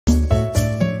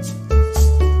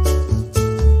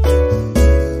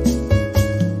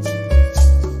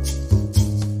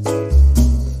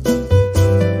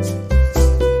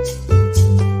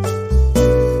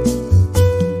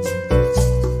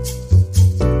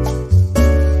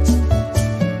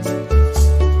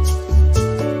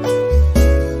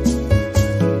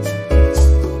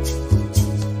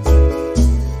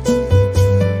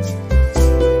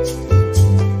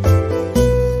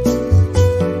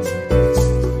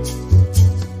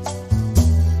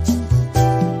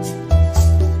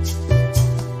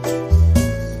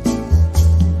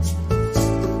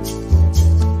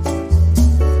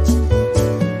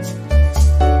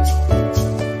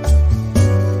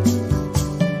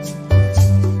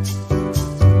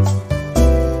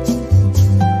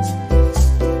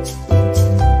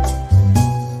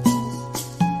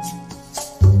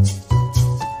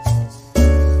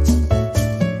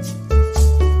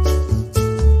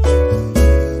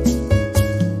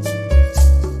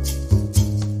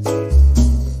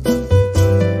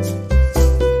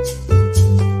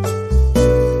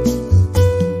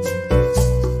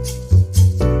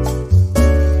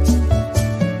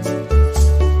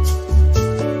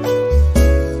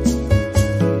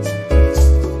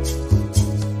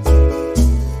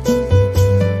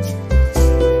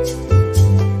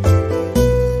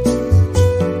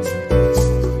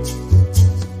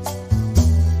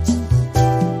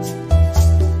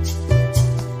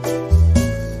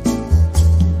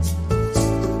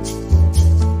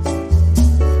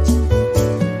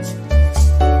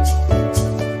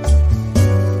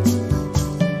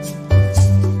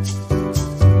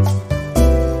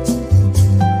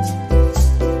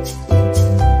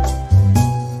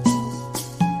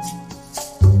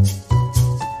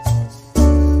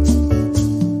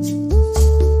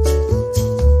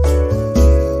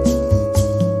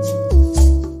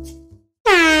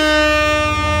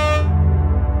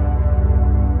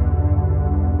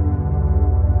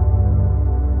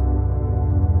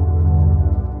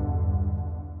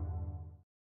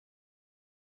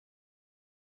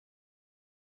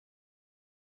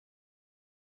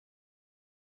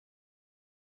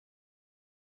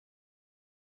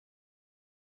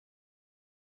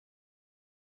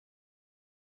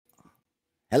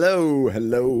Hello,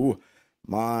 hello.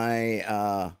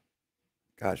 My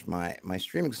gosh, my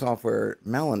streaming software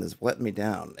Melon is letting me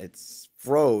down. It's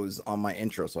froze on my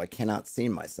intro, so I cannot see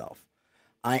myself.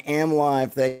 I am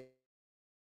live. Thank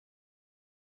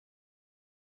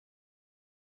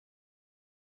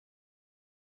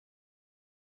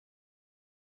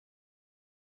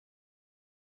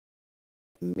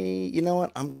me. You know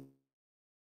what? I'm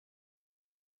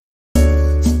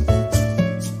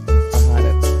behind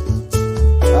it.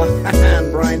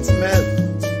 I'm Brian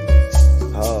Smith.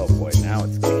 Oh boy, now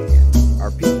it's kicking in.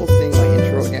 Are people seeing my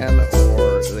intro again,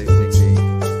 or do they see me?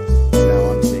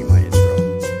 No, I'm seeing my intro.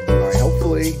 All right,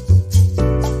 hopefully.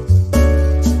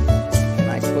 Can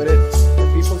I quit it?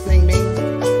 Are people seeing me?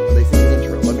 Are they seeing the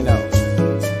intro? Let me know.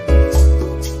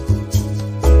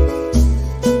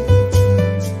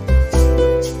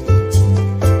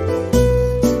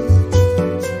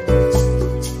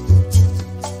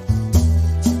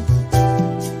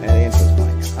 And the intro's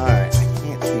playing. All right, I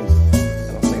can't seem. I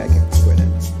don't think I can quit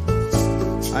it.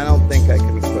 I don't think I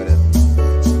can quit it.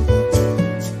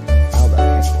 How the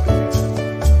heck do I do it?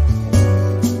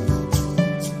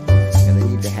 And they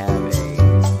need to have a.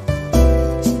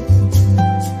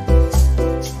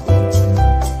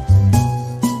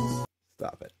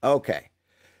 Stop it. Okay.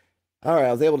 All right,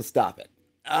 I was able to stop it.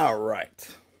 All right.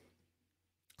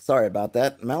 Sorry about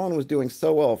that. Melon was doing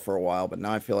so well for a while, but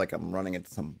now I feel like I'm running into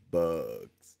some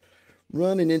bugs.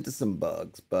 Running into some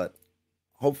bugs, but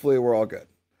hopefully we're all good.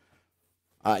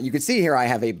 You can see here I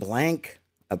have a blank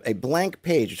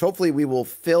page, which hopefully we will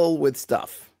fill with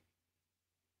stuff.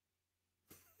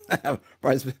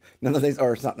 Brian Smith, none of these,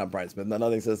 or it's not Brian Smith. None of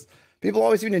these says people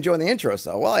always seem to enjoy the intro.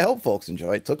 So, well, I hope folks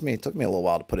enjoy. It took me a little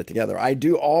while to put it together. I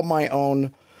do all my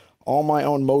own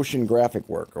motion graphic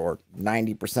work, or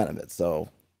 90% of it. So,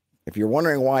 if you're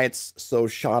wondering why it's so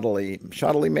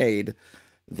shoddily made,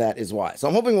 that is why. So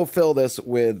I'm hoping we'll fill this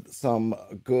with some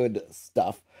good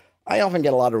stuff. I often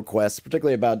get a lot of requests,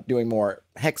 particularly about doing more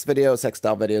hex videos, hex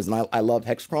style videos, and I love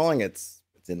hex crawling. It's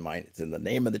in the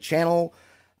name of the channel.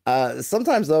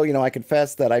 Sometimes though, I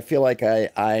confess that I feel like I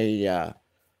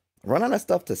run out of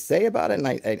stuff to say about it, and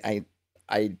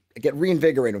I get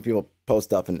reinvigorated when people post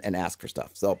stuff and ask for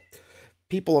stuff. So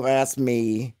people have asked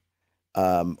me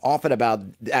often about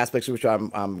aspects which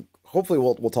I'm hopefully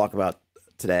we'll talk about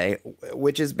today,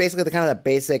 which is basically the kind of that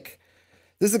basic.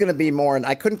 This is going to be more, and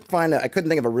I couldn't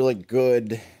think of a really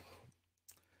good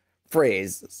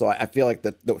phrase, so I feel like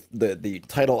the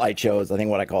title I chose, I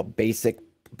think what I call basic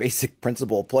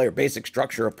principle of play, or basic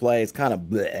structure of play, is kind of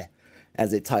bleh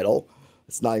as a title.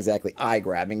 It's not exactly eye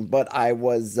grabbing, but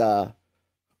when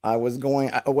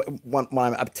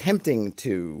I'm attempting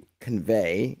to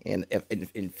convey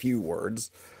in few words,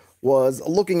 was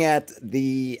looking at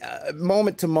the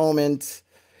moment to moment,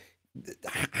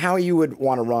 how you would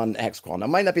want to run Hexcrawl. Now, it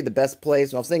might not be the best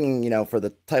place. I was thinking, for the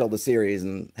title of the series,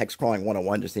 and Hexcrawling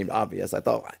 101 just seemed obvious. I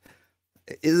thought,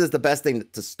 is this the best thing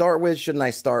to start with? Shouldn't I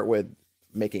start with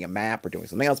making a map or doing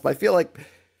something else? But I feel like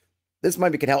this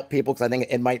could help people, because I think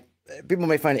people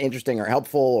may find it interesting or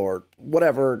helpful or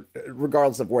whatever,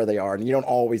 regardless of where they are. And you don't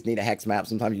always need a hex map.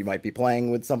 Sometimes you might be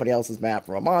playing with somebody else's map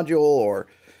from a module or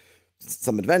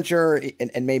some adventure,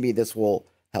 and maybe this will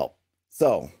help.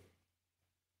 So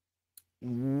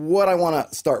what I want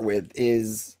to start with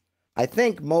is, I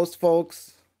think most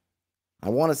folks, I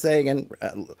want to say again,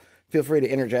 feel free to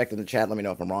interject in the chat. Let me know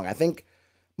if I'm wrong. I think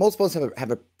most folks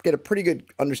get a pretty good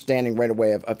understanding right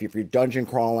away of if you're dungeon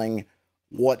crawling,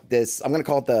 what this, I'm going to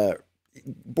call it, the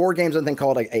board games, I think,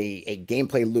 call it a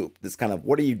gameplay loop. This kind of,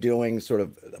 what are you doing sort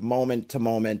of moment to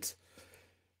moment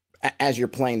as you're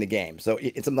playing the game. So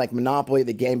it's something like Monopoly.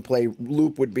 The gameplay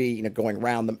loop would be, going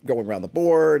around the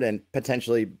board and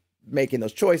potentially making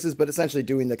those choices, but essentially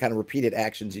doing the kind of repeated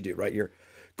actions you do, right? You're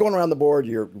going around the board,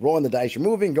 you're rolling the dice, you're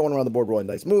moving, going around the board, rolling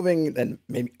the dice, moving, and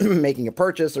maybe making a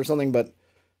purchase or something, but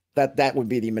that would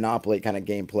be the Monopoly kind of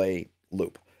gameplay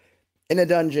loop. In a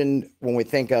dungeon, when we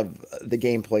think of the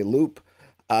gameplay loop,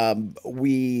 I'm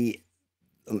going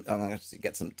to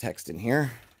get some text in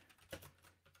here.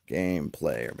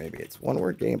 Gameplay, or maybe it's one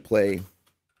word, gameplay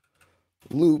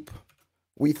loop.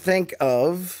 We think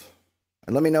of,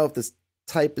 and let me know if this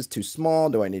type is too small.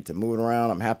 Do I need to move it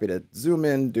around? I'm happy to zoom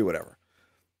in, do whatever.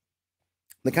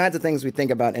 The kinds of things we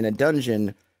think about in a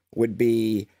dungeon would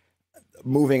be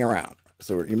moving around.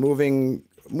 So you're moving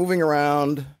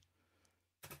around,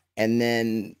 and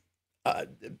then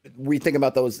we think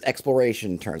about those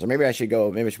exploration turns. Or maybe I should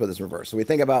put this in reverse. So we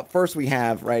think about, first we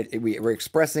have, right, we're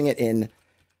expressing it in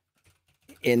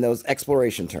those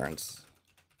exploration turns.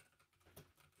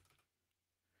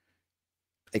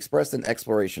 Expressed in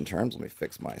exploration terms. Let me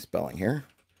fix my spelling here.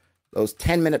 those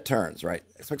 10-minute turns, right?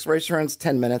 Exploration turns,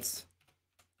 10 minutes.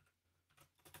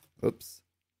 Oops,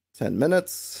 10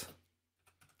 minutes.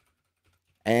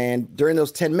 And during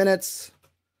those 10 minutes,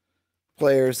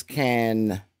 players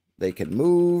can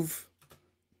move,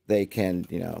 they can,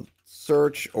 you know,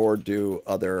 search or do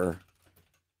other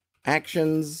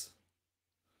actions.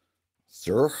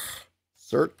 Search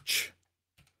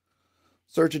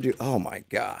and do, oh my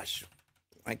gosh.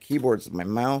 My keyboard's, my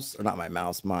mouse, or not my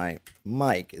mouse, my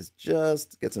mic is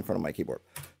just gets in front of my keyboard.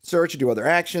 Search and do other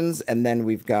actions, and then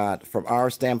we've got, from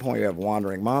our standpoint, we have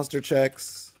wandering monster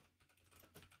checks.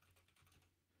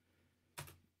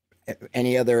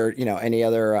 Any other, you know, any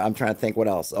other, I'm trying to think what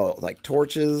else. Oh, like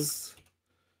torches,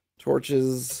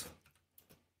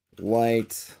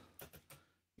 light,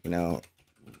 you know,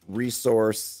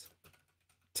 resource,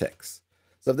 ticks.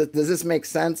 So does this make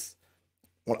sense?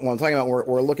 What I'm talking about,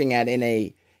 we're looking at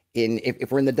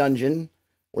if we're in the dungeon,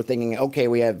 we're thinking, okay,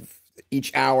 we have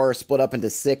each hour split up into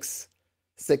six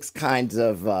kinds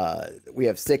of, we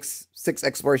have six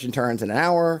exploration turns in an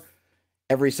hour.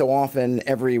 Every so often,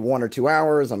 every 1 or 2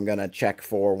 hours, I'm going to check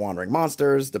for wandering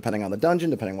monsters, depending on the dungeon,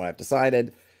 depending on what I've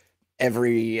decided.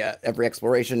 Every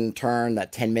exploration turn,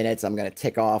 that 10 minutes, I'm going to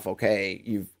tick off, okay,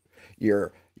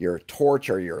 your torch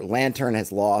or your lantern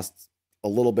has lost a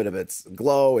little bit of its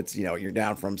glow. It's, you know, you're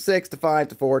down from 6 to 5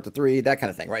 to 4 to 3, that kind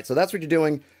of thing, right? So that's what you're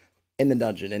doing in the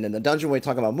dungeon. And in the dungeon, when we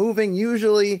talk about moving,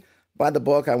 usually by the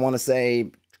book, I want to say,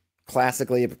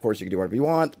 classically, of course, you can do whatever you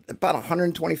want, about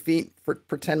 120 feet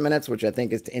for 10 minutes, which I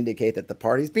think is to indicate that the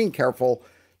party's being careful,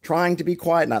 trying to be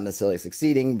quiet, not necessarily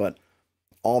succeeding, but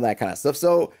all that kind of stuff.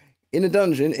 So in a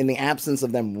dungeon, in the absence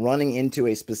of them running into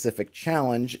a specific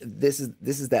challenge, this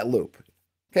is that loop.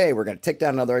 Okay, we're going to tick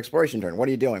down another exploration turn. What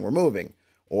are you doing? We're moving,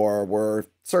 or we're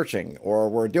searching, or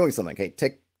we're doing something. Okay,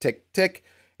 tick, tick, tick.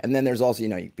 And then there's also, you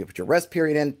know, you put your rest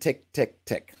period in, tick, tick,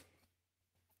 tick.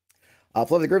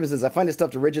 Flow of the Griffin says, I find it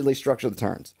tough to rigidly structure the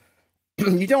turns.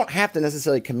 You don't have to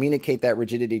necessarily communicate that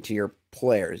rigidity to your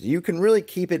players. You can really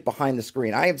keep it behind the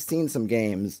screen. I have seen some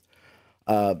games.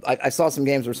 I saw some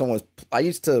games where someone was, I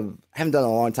haven't done it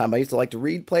in a long time, but I used to like to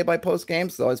read play-by-post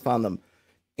games, so I always found them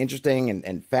interesting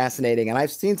and fascinating. And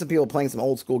I've seen some people playing some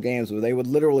old school games where they would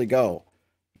literally go,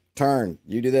 turn,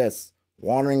 you do this,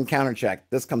 wandering counter check,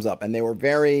 this comes up. And they were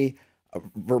very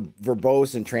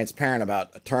verbose and transparent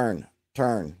about a turn,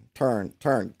 kind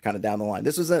of down the line.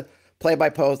 This was a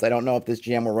play-by-post. I don't know if this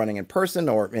GM were running in person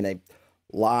or in a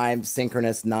live,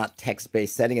 synchronous, not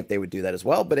text-based setting, if they would do that as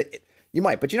well, but you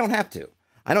might, but you don't have to.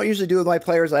 I don't usually do it with my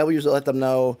players. I will usually let them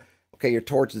know, okay, your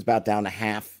torch is about down to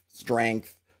half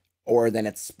strength, or then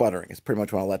it's sputtering. It's pretty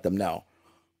much what I'll let them know.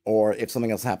 Or if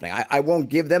something else is happening. I won't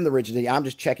give them the rigidity. I'm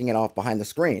just checking it off behind the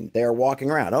screen. They're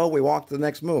walking around. Oh, we walk to the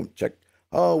next move. Check.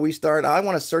 Oh, we start. I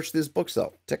want to search this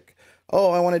bookshelf. Tick. Oh,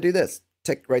 I want to do this.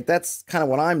 Tick. Right. That's kind of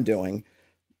what I'm doing.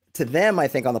 To them, I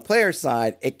think on the player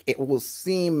side, it will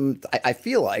seem, I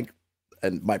feel like,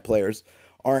 and my players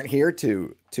aren't here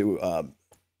to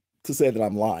say that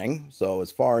I'm lying. So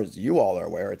as far as you all are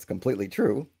aware, it's completely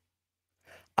true.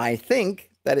 I think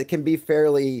that it can be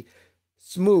fairly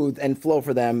smooth and flow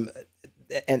for them,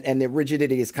 and the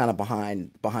rigidity is kind of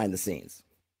behind the scenes.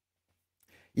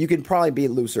 You can probably be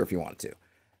looser if you want to.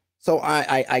 So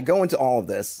I go into all of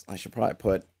this. I should probably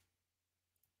put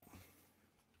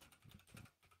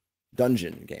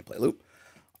dungeon gameplay loop.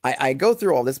 I go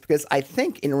through all this because I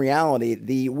think in reality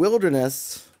the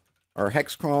wilderness or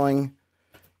hexcrawling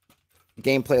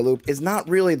gameplay loop is not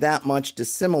really that much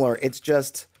dissimilar. It's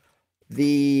just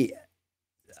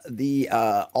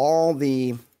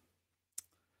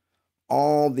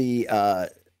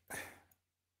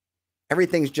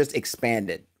everything's just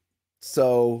expanded.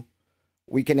 So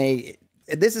we can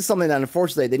this is something that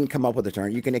unfortunately they didn't come up with a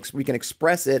turn. We can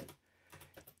express it.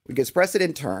 We can express it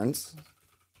in turns.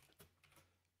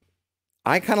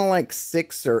 I kind of like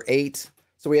 6 or 8.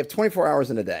 So we have 24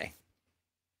 hours in a day.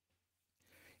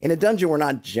 In a dungeon, we're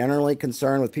not generally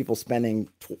concerned with people spending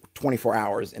 24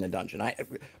 hours in a dungeon.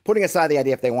 Putting aside the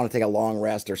idea if they want to take a long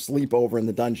rest or sleep over in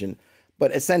the dungeon,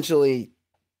 but essentially,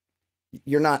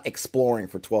 you're not exploring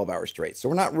for 12 hours straight. So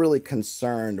we're not really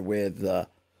concerned with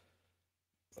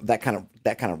that kind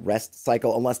of rest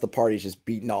cycle, unless the party's just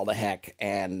beaten all the heck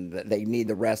and they need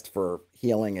the rest for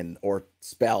healing or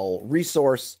spell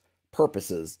resource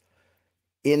purposes.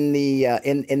 In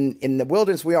the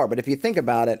wilderness, we are. But if you think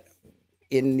about it,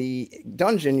 in the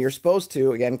dungeon, you're supposed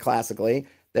to, again, classically,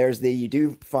 you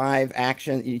do 5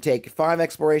 action, you take 5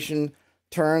 exploration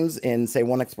turns in, say,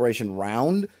 1 exploration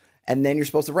round, and then you're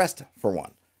supposed to rest for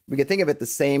 1. we can think of it the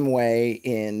same way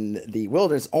in the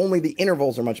wilderness, only the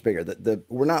intervals are much bigger.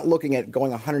 We're not looking at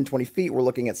going 120 feet. We're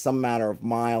looking at some matter of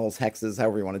miles, hexes,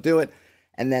 however you want to do it.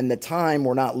 And then the time,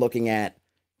 we're not looking at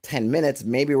 10 minutes.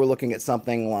 Maybe we're looking at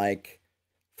something like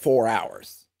 4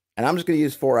 hours. And I'm just going to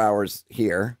use 4 hours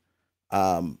here.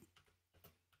 I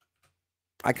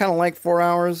kind of like 4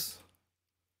 hours.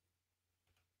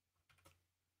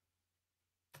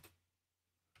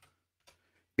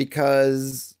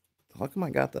 Because, how come I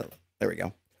got that? There we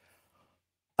go.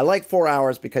 I like 4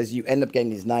 hours because you end up getting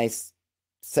these nice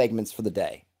segments for the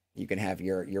day. You can have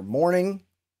your morning.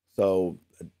 So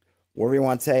whatever you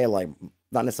want to say, like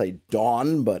not necessarily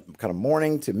dawn, but kind of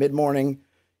morning to mid-morning.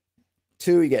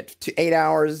 2, you get 8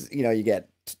 hours. You get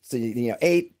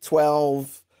 8,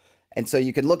 12. And so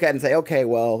you can look at it and say, okay,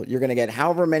 well, you're going to get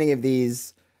however many of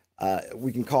these.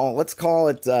 Let's call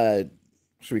it.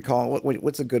 Should we call it,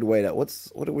 what's a good way to,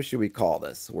 what should we call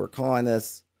this? We're calling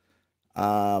this,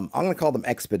 I'm going to call them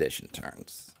expedition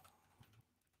turns.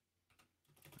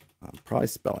 I'm probably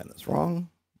spelling this wrong.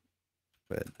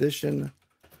 Expedition.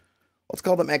 Let's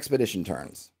call them expedition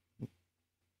turns.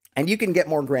 And you can get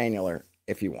more granular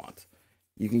if you want.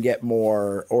 You can get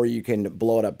more, or you can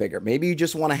blow it up bigger. Maybe you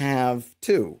just want to have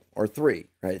 2 or 3,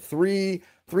 right? Three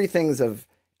things of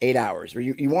 8 hours, or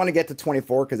you want to get to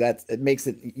 24 because it makes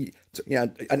it,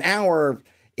 an hour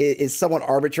is somewhat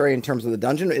arbitrary in terms of the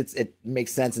dungeon. It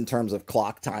makes sense in terms of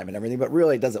clock time and everything, but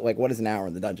really it doesn't, like, what is an hour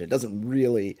in the dungeon? It doesn't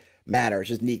really matter. It's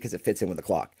just neat because it fits in with the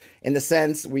clock. In the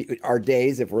sense, our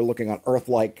days, if we're looking on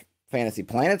Earth-like fantasy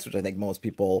planets, which I think most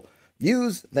people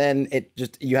use, then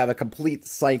you have a complete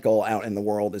cycle out in the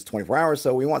world is 24 hours.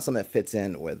 So we want something that fits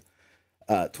in with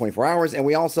 24 hours. And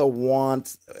we also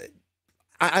want,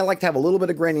 I like to have a little bit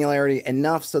of granularity,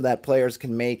 enough so that players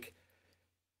can make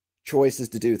choices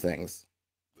to do things.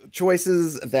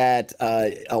 Choices that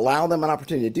allow them an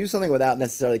opportunity to do something without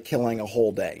necessarily killing a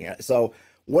whole day. So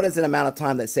what is an amount of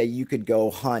time that, say, you could go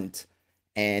hunt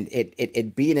and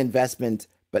it be an investment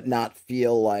but not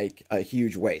feel like a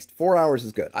huge waste? 4 hours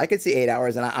is good. I could see 8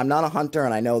 hours, and I'm not a hunter,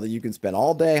 and I know that you can spend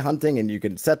all day hunting and you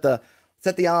can set the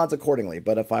odds accordingly.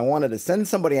 But if I wanted to send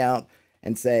somebody out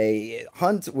and say,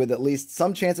 hunt with at least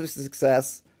some chance of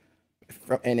success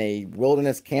in a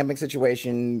wilderness camping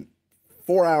situation,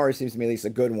 4 hours seems to me at least a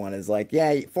good one. Is like,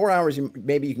 yeah, 4 hours,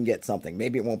 maybe you can get something.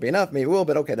 Maybe it won't be enough, maybe it will,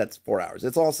 but okay, that's 4 hours.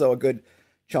 It's also a good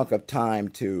chunk of time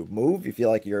to move. You feel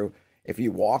like if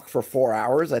you walk for 4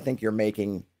 hours, I think you're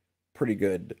making pretty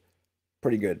good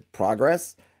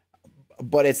progress.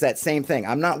 But it's that same thing.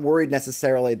 I'm not worried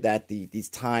necessarily that these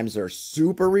times are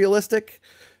super realistic.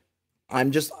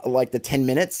 I'm just like the 10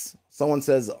 minutes. Someone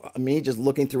says, me just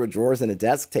looking through a drawers and a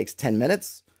desk takes 10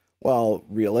 minutes. Well,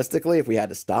 realistically, if we had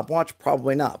to stopwatch,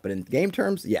 probably not. But in game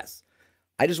terms, yes.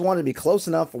 I just wanted to be close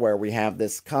enough where we have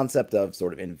this concept of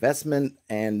sort of investment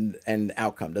and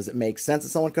outcome. Does it make sense that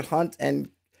someone could hunt and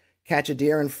catch a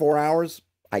deer in 4 hours?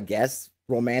 I guess,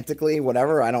 romantically,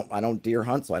 whatever. I don't deer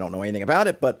hunt, so I don't know anything about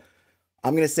it. But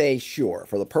I'm going to say sure.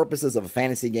 For the purposes of a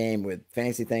fantasy game with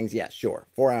fantasy things, yes, sure.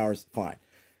 4 hours, fine.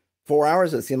 4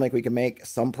 hours, it seemed like we can make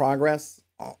some progress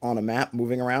on a map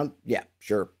moving around. Yeah,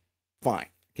 sure. Fine.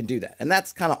 Can do that. And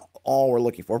that's kind of all we're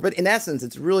looking for. But in essence,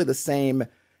 it's really the same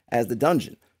as the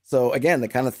dungeon. So again, the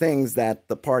kind of things that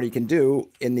the party can do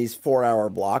in these 4 hour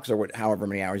blocks, or however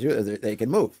many hours they can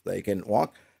move, they can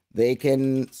walk, they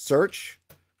can search,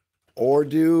 or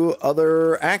do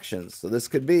other actions. So this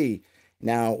could be,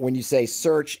 now, when you say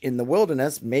search in the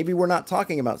wilderness, maybe we're not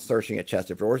talking about searching a chest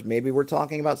of drawers. Maybe we're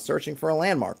talking about searching for a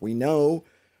landmark. We know,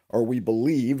 or we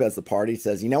believe, as the party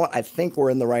says, you know what, I think we're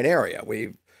in the right area.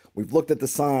 We've looked at the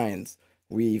signs.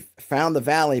 We've found the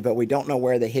valley, but we don't know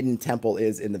where the hidden temple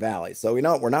is in the valley. So we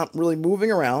know we're not really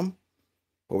moving around,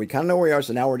 but we kind of know where we are.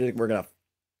 So now we're going to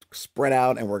spread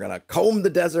out, and we're going to comb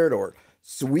the desert or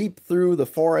sweep through the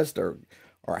forest or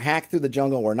hack through the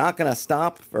jungle. We're not going to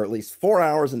stop for at least 4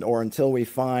 hours or until we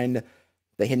find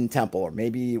the hidden temple. Or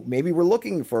maybe we're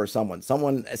looking for someone.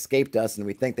 Someone escaped us and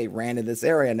we think they ran in this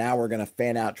area. Now we're going to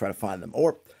fan out, try to find them.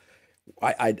 Or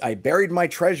I buried my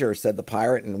treasure, said the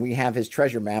pirate, and we have his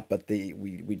treasure map, but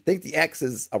we think the X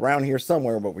is around here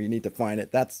somewhere, but we need to find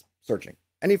it. That's searching.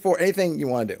 Anything you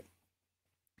want to do.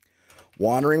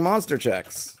 Wandering monster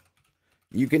checks.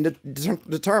 You can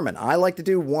determine. I like to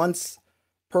do once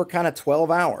per kind of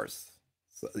 12 hours.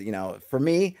 So, for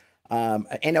me, and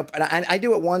I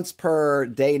do it once per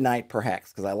day, night, per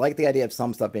hex, because I like the idea of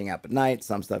some stuff being up at night,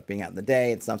 some stuff being out in the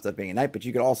day, and some stuff being at night. But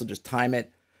you could also just time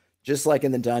it, just like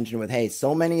in the dungeon with, hey,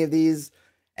 so many of these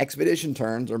expedition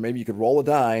turns, or maybe you could roll a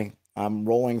die. I'm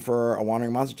rolling for a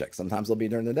wandering monster check. Sometimes they'll be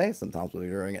during the day, sometimes they'll be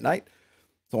during at night.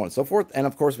 so on and so forth. And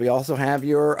of course, we also have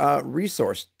your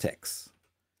resource ticks.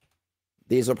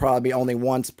 These will probably be only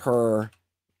once per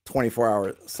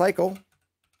 24-hour cycle,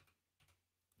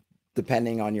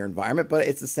 depending on your environment, but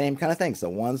it's the same kind of thing. So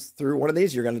once through one of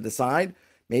these, you're going to decide,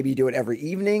 maybe you do it every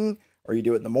evening, or you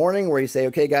do it in the morning, where you say,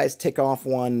 okay, guys, tick off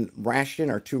one ration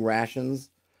or 2 rations.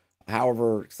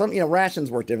 However, some,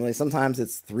 rations work differently. Sometimes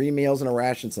it's 3 meals in a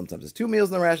ration. Sometimes it's 2 meals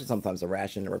in a ration. Sometimes a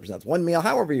ration represents 1 meal.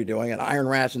 However you're doing it, iron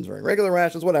rations or regular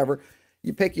rations, whatever.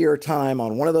 You pick your time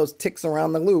on one of those ticks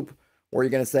around the loop, where you're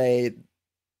going to say,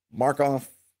 mark off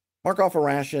a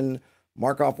ration,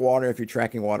 mark off water if you're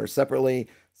tracking water separately.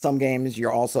 Some games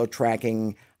you're also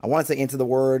tracking, I want to say Into the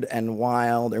Weird and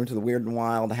Wild, or Into the Weird and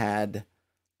Wild had,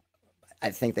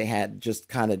 I think they had just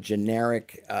kind of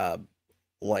generic,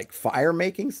 like fire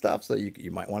making stuff. So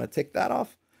you might want to tick that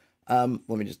off. Let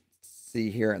me just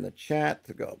see here in the chat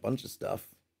to go a bunch of stuff.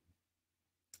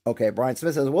 Okay, Brian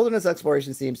Smith says, wilderness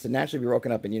exploration seems to naturally be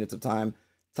broken up in units of time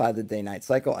tied to the day-night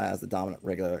cycle as the dominant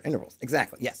regular intervals.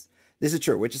 Exactly, yes. This is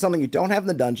true, which is something you don't have in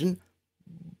the dungeon,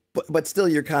 but still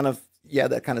you're kind of,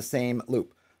 that kind of same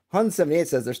loop. Hun78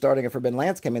 says they're starting a Forbidden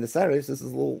Lands campaign this Saturday, so this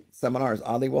is a little seminar is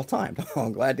oddly well timed.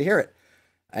 I'm glad to hear it.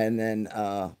 And then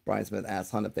Brian Smith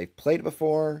asked Hun if they've played it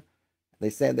before. They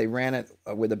said they ran it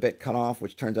with a bit cut off,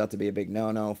 which turns out to be a big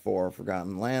no-no for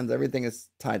Forgotten Lands. Everything is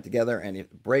tied together, and you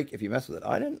break if you mess with it.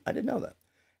 I didn't know that.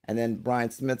 And then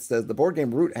Brian Smith says the board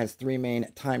game Root has 3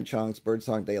 main time chunks: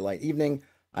 Birdsong, Daylight, Evening.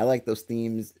 I like those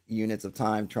themes, units of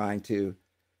time, trying to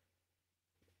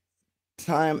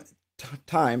time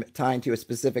tying to a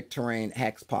specific terrain,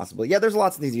 hex possibly. Yeah, there's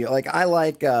lots of these. Like I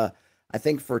like, I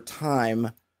think for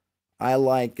time, I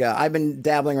like. I've been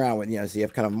dabbling around with, so you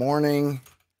have kind of morning.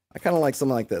 I kind of like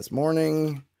something like this.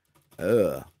 Morning.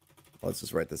 Let's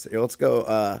just write this here. Let's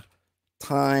go.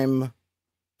 Time,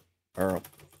 or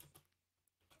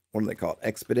what do they call it?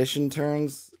 Expedition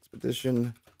turns.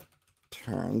 Expedition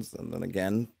turns, and then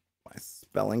again, my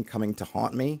spelling coming to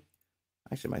haunt me.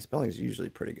 Actually, my spelling is usually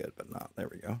pretty good, but not. There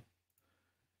we go.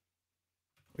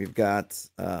 We've got,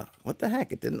 what the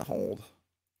heck? It didn't hold.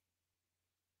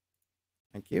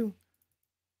 Thank you.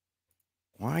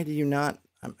 Why do you not?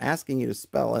 I'm asking you to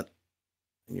spell it,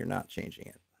 and you're not changing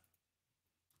it.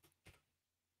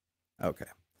 Okay.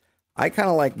 I kind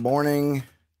of like morning,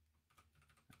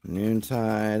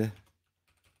 noontide,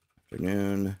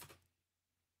 afternoon,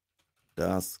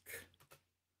 dusk.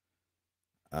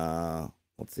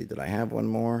 Let's see, did I have one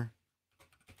more?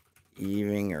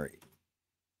 Evening,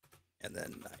 and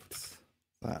then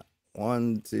night.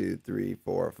 1, 2, 3,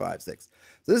 4, 5, 6.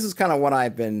 So this is kind of what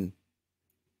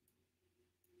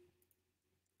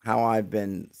how I've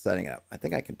been setting it up. I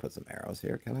think I can put some arrows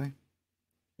here, can I?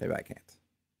 Maybe I can't.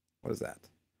 What is that?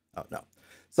 Oh, no.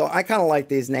 So I kind of like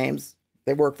these names.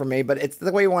 They work for me, but it's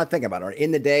the way you want to think about it.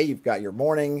 In the day, you've got your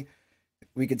morning.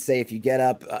 We could say if you get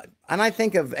up, and I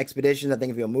think of expeditions, I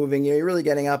think if you're moving, you're really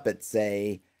getting up at,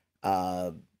 say,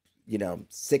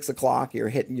 6 o'clock, you're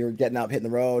getting up, hitting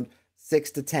the road.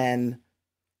 6 to 10,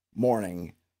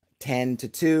 morning. 10 to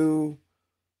 2,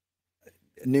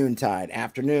 noontide.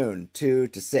 Afternoon, 2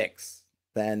 to 6.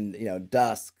 Then,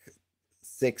 dusk,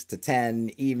 6 to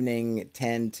 10, evening,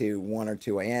 10 to 1 or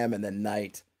 2 a.m., and then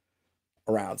night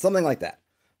around, something like that.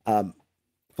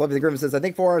 Fluffy the Griffin says, I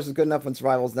think 4 hours is good enough when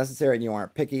survival is necessary and you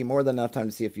aren't picky. More than enough time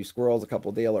to see a few squirrels, a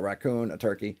couple deal, a raccoon, a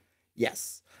turkey.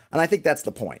 Yes. And I think that's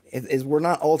the point, is we're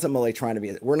not ultimately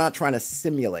we're not trying to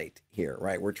simulate here,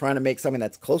 right? We're trying to make something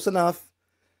that's close enough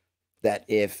that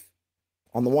if,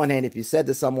 on the one hand, if you said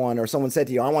to someone, or someone said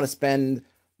to you, I want to spend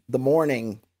the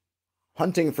morning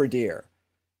hunting for deer,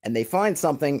 and they find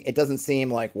something, it doesn't seem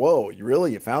like, whoa,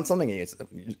 you found something?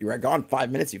 You're gone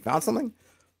 5 minutes, you found something?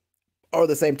 Or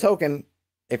the same token,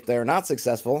 if they're not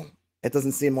successful, it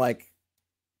doesn't seem like,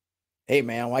 hey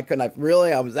man, why couldn't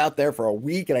I was out there for a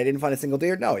week and I didn't find a single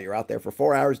deer. No, you're out there for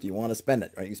 4 hours. Do you want to spend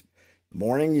it? Right?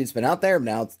 Morning, you've been out there.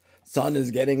 Now sun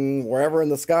is getting wherever in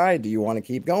the sky. Do you want to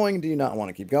keep going? Do you not want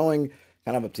to keep going?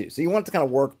 Kind of up to you. So you want it to kind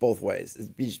of work both ways.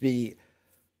 Be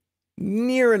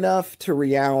near enough to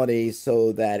reality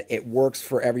so that it works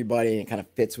for everybody and it kind of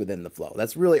fits within the flow.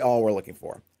 That's really all we're looking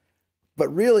for.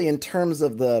 But really, in terms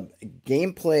of the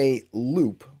gameplay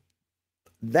loop,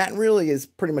 that really is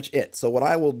pretty much it. So what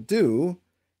I will do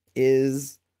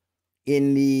is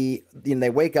they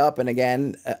wake up, and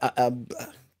again,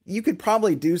 you could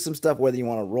probably do some stuff whether you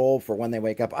want to roll for when they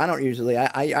wake up. I don't usually.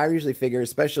 I usually figure,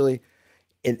 especially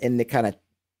in the kind of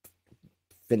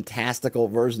fantastical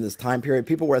version of this time period,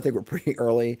 people where I think we're pretty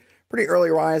early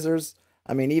risers.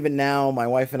 I mean, even now, my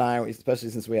wife and I, especially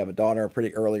since we have a daughter, are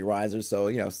pretty early risers. So,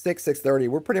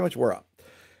 6:30, we're up.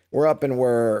 We're up, and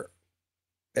we're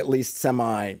at least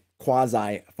semi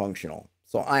quasi functional.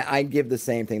 So I give the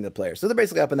same thing to the players. So they're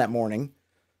basically up in that morning.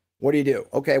 What do you do?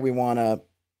 Okay, we want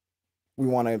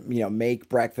to make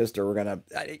breakfast, or we're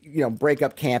gonna break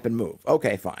up camp and move.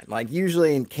 Okay, fine. Like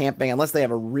usually in camping, unless they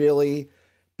have a really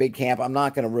big camp, I'm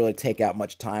not going to really take out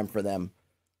much time for them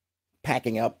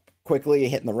packing up quickly,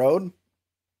 hitting the road.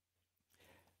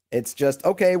 It's just,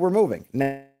 okay, we're moving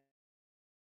now.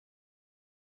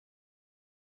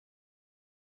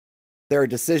 There are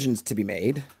decisions to be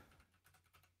made.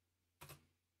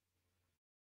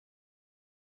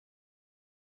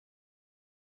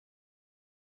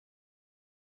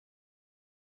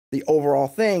 The overall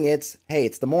thing, it's, hey,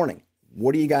 it's the morning.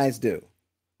 What do you guys do?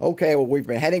 Okay, well, we've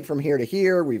been heading from here to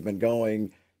here. We've been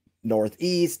going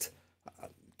northeast.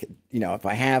 If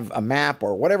I have a map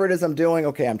or whatever it is I'm doing,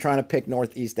 okay, I'm trying to pick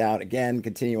northeast out again,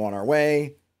 continue on our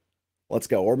way. Let's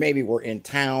go. Or maybe we're in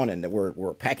town and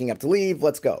we're packing up to leave.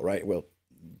 Let's go, right? We'll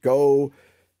go,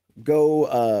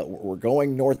 we're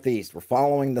going northeast. We're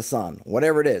following the sun,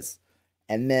 whatever it is.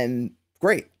 And then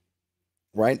great,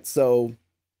 right? So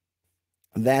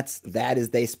that is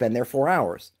they spend their 4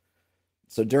 hours.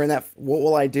 So during that, what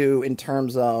will I do in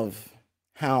terms of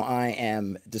how I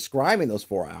am describing those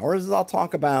 4 hours is I'll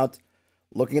talk about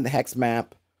looking at the hex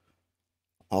map.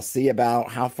 I'll see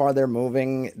about how far they're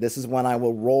moving. This is when I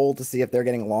will roll to see if they're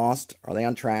getting lost. Are they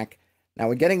on track? Now,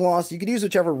 with getting lost, you could use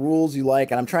whichever rules you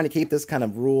like. And I'm trying to keep this kind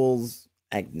of rules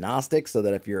agnostic so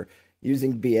that if you're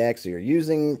using BX or you're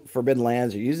using Forbidden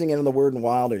Lands or using Into the Word and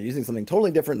Wild or using something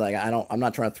totally different, like I'm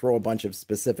not trying to throw a bunch of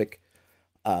specific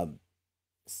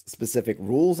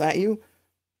rules at you.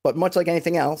 But much like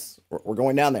anything else, we're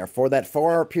going down there for that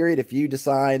 4-hour period. If you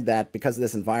decide that because of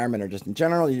this environment or just in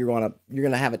general, you're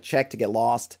gonna have a check to get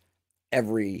lost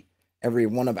every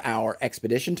one of our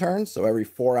expedition turns. So every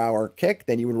 4-hour kick,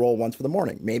 then you would roll once for the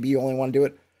morning. Maybe you only want to do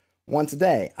it once a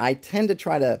day. I tend to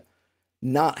try to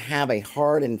not have a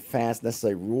hard and fast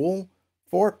necessary rule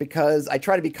for it because I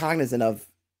try to be cognizant of,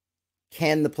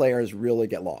 can the players really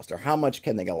get lost or how much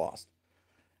can they get lost?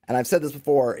 And I've said this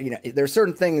before, there are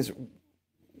certain things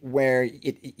where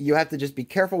you have to just be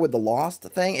careful with the lost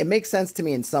thing. It makes sense to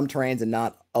me in some terrains and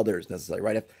not others necessarily,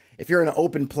 right? If you're in an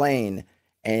open plain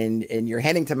and you're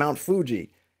heading to Mount Fuji,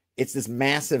 it's this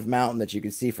massive mountain that you can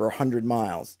see for 100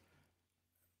 miles.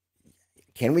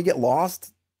 Can we get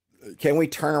lost? Can we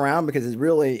turn around? Because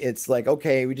it's like,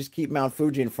 okay, we just keep Mount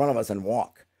Fuji in front of us and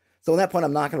walk. So at that point,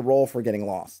 I'm not going to roll for getting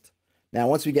lost. Now,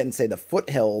 once we get in, say, the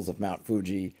foothills of Mount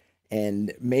Fuji,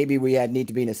 and maybe we need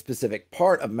to be in a specific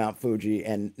part of Mount Fuji,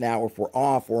 and now if we're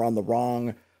off, we're on the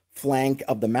wrong flank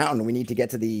of the mountain. We need to get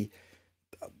to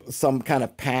some kind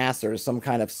of pass or some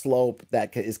kind of slope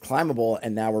that is climbable,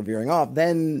 and now we're veering off.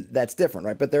 Then that's different,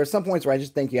 right? But there are some points where I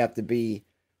just think you have to be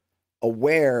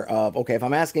aware of, okay, if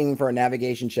I'm asking for a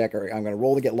navigation check or I'm going to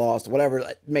roll to get lost, whatever,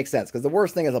 it makes sense. Because the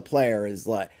worst thing as a player is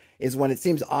when it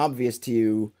seems obvious to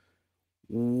you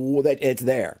that it's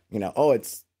there. Oh,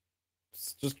 it's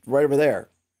just right over there,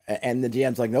 and the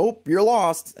GM's like, nope, you're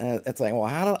lost. And it's like, well,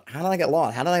 how did I get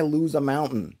lost? How did I lose a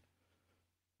mountain?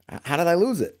 How did I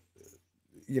lose it?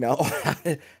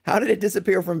 How did it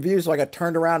disappear from view so I got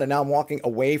turned around and now I'm walking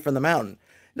away from the mountain?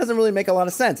 It doesn't really make a lot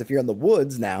of sense. If you're in the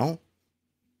woods now,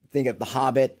 think of The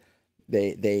Hobbit.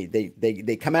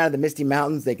 They come out of the Misty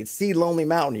Mountains. They could see Lonely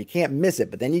Mountain. You can't miss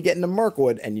it. But then you get into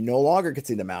Mirkwood and you no longer could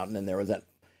see the mountain. And there was that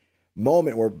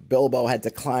moment where Bilbo had to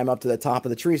climb up to the top of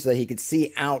the tree so that he could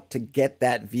see out to get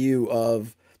that view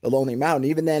of the Lonely Mountain.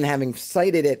 Even then, having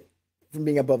sighted it from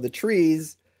being above the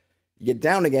trees, you get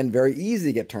down again, very easy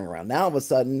to get turned around. Now, all of a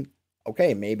sudden,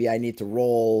 okay, maybe I need to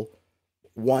roll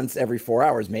once every 4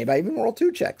 hours. Maybe I even roll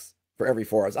 2 checks for every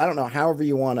 4 hours. I don't know, however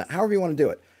you want to do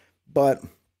it. But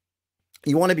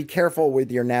you want to be careful with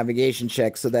your navigation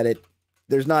checks so that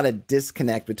there's not a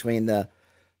disconnect between the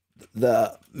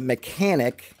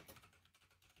mechanic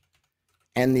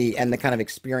and the kind of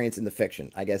experience in the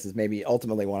fiction, I guess, is maybe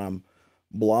ultimately what I'm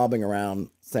blobbing around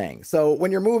saying. So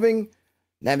when you're moving,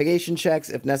 navigation checks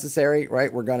if necessary,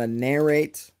 right? We're going to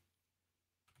narrate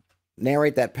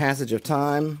that passage of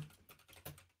time.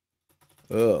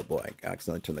 Oh boy, I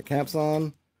accidentally turned the caps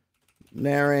on.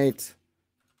 Narrate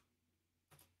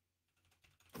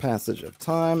passage of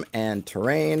time and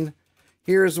terrain.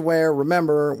 Here's where,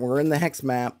 remember, we're in the hex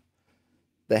map.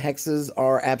 The hexes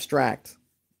are abstract.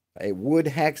 A wood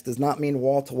hex does not mean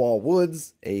wall-to-wall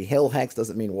woods. A hill hex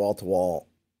doesn't mean wall-to-wall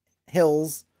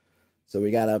hills. So we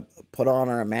got to put on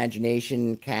our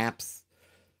imagination caps.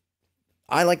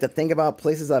 I like to think about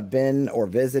places I've been or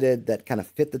visited that kind of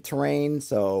fit the terrain.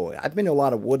 So I've been to a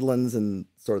lot of woodlands in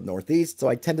sort of northeast, so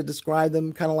I tend to describe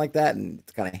them kind of like that. And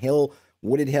it's kind of hill,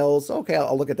 wooded hills. Okay,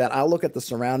 I'll look at that. I'll look at the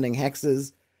surrounding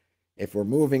hexes. If we're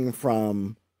moving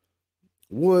from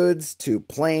woods to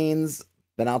plains,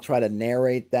 then I'll try to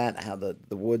narrate that, how the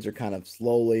woods are kind of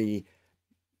slowly,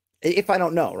 if I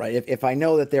don't know, right? If I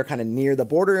know that they're kind of near the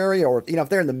border area, or if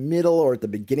they're in the middle or at the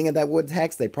beginning of that woods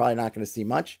hex, they're probably not going to see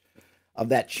much of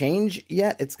that change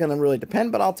yet. It's going to really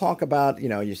depend, but I'll talk about,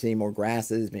 you're seeing more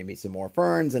grasses, maybe some more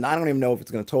ferns, and I don't even know if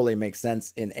it's going to totally make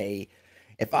sense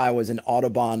if I was an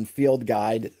Audubon field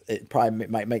guide, it probably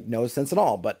might make no sense at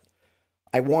all, but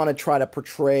I want to try to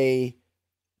portray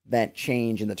that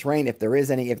change in the terrain. If there is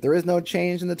no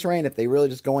change in the terrain, if they really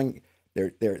just going,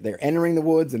 they're entering the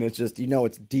woods and it's just,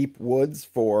 it's deep woods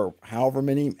for however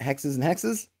many hexes and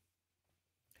hexes,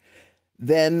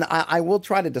 then I will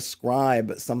try to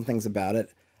describe some things about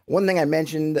it. One thing I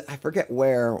mentioned, I forget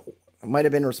where, it might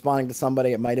have been responding to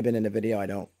somebody, it might have been in a video, I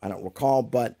don't recall,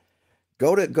 but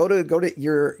go to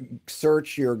your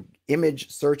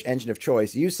image search engine of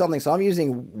choice. Use something. So I'm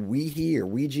using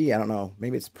Ouija. I don't know.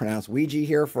 Maybe it's pronounced Ouija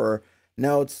here for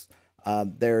notes.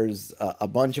 There's a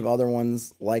bunch of other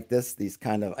ones like this. These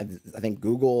kind of, I think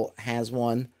Google has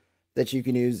one that you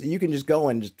can use. You can just go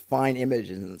and just find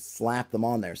images and slap them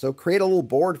on there. So create a little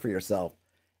board for yourself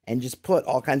and just put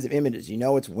all kinds of images.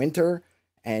 It's winter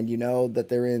and that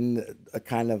they're in a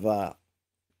kind of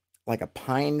like a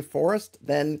pine forest.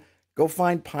 Then go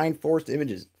find pine forest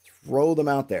images, throw them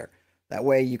out there. That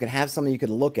way you can have something you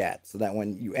can look at so that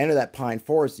when you enter that pine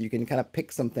forest, you can kind of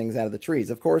pick some things out of the trees.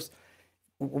 Of course,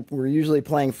 we're usually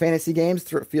playing fantasy games.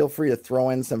 Feel free to throw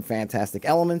in some fantastic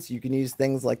elements. You can use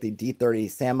things like the D30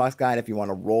 sandbox guide if you want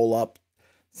to roll up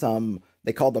some,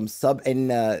 they call them in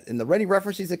the Ready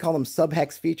references, they call them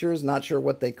sub-hex features. Not sure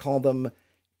what they call them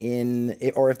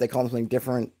or if they call them something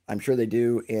different. I'm sure they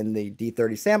do in the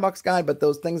D30 sandbox guide, but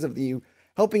those things of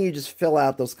helping you just fill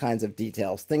out those kinds of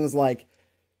details. Things like,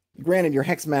 granted, your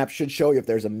hex map should show you if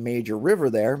there's a major river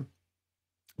there,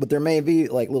 but there may be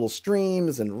like little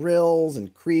streams and rills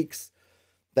and creeks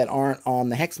that aren't on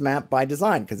the hex map by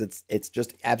design because it's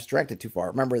just abstracted too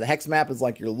far. Remember, the hex map is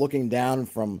like you're looking down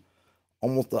from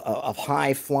almost a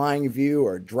high flying view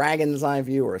or a dragon's eye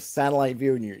view or a satellite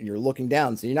view, and you're looking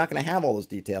down. So you're not going to have all those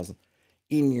details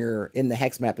in the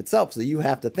hex map itself. So you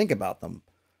have to think about them.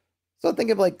 So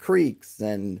think of like creeks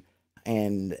and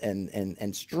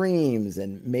streams,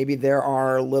 and maybe there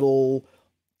are little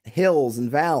hills and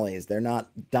valleys. They're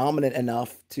not dominant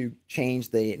enough to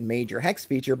change the major hex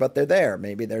feature, but they're there.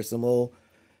 Maybe there's some little,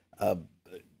 I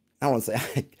don't want to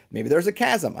say, maybe there's a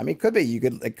chasm. I mean,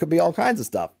 it could be all kinds of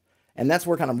stuff. And that's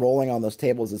where kind of rolling on those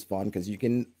tables is fun because you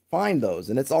can find those.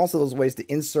 And it's also those ways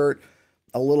to insert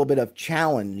a little bit of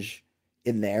challenge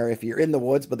in there. If you're in the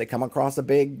woods, but they come across a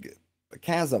big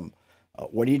chasm,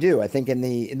 what do you do? I think in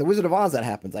the Wizard of Oz that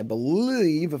happens. I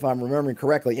believe, if I'm remembering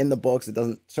correctly, in the books, it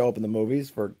doesn't show up in the movies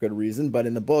for good reason, but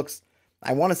in the books,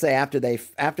 I want to say after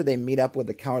they meet up with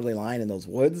the Cowardly Lion in those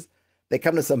woods, they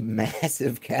come to some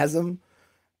massive chasm,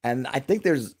 and I think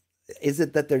there's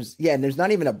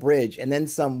not even a bridge, and then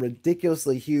some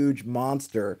ridiculously huge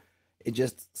monster. It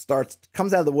just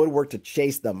comes out of the woodwork to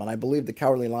chase them, and I believe the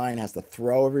Cowardly Lion has to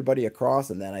throw everybody across,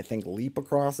 and then I think leap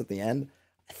across at the end.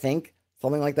 I think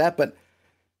something like that, but.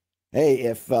 Hey,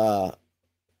 if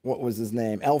what was his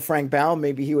name? L. Frank Baum,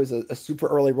 maybe he was a super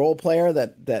early role player,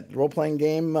 that role-playing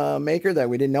game maker that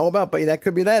we didn't know about, but that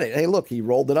could be that. Hey, look, he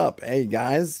rolled it up. Hey,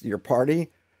 guys, your party,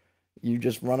 you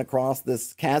just run across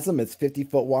this chasm. It's 50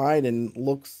 foot wide and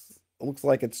looks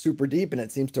like it's super deep, and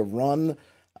it seems to run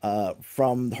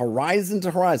from horizon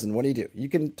to horizon. What do? You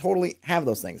can totally have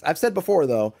those things. I've said before,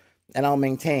 though, and I'll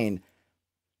maintain,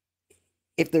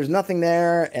 if there's nothing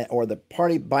there or the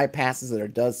party bypasses it or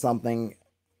does something,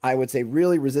 I would say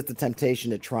really resist the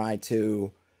temptation to try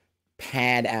to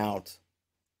pad out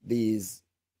these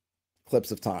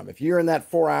clips of time. If you're in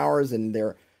that 4 hours and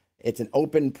it's an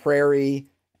open prairie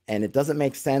and it doesn't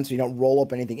make sense, you don't roll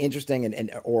up anything interesting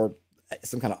or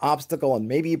some kind of obstacle, and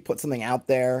maybe you put something out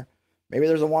there. Maybe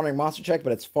there's a wandering monster check,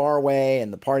 but it's far away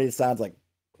and the party decides like,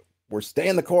 we're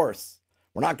staying the course.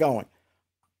 We're not going.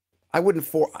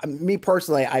 Me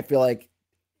personally, I feel like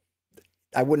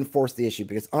I wouldn't force the issue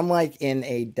because unlike in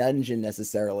a dungeon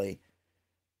necessarily,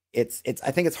 I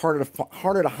think it's harder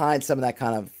to hide some of that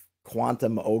kind of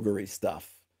quantum ogre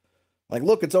stuff. Like,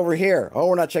 look, it's over here. Oh,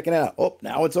 we're not checking it out. Oh,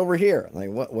 now it's over here. Like,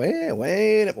 what?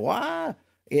 Wait, what?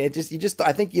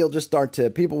 I think you'll just start to,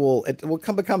 it will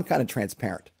become kind of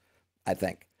transparent, I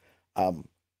think.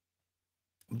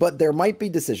 But there might be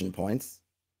decision points,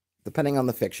 depending on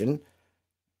the fiction,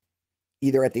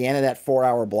 either at the end of that 4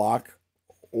 hour block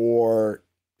or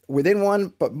within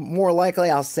one, but more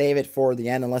likely I'll save it for the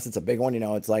end unless it's a big one.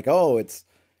 It's like, oh, it's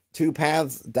two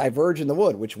paths diverge in the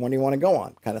wood. Which one do you want to go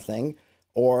on, kind of thing?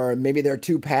 Or maybe there are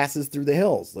two passes through the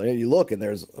hills. There you look, and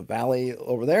there's a valley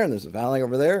over there, and there's a valley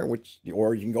over there,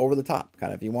 or you can go over the top,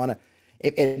 kind of. If you want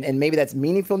to, and maybe that's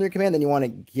meaningful in your command, then you want to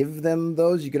give them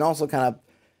those. You can also kind of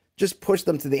just push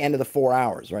them to the end of the 4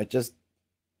 hours, right? Just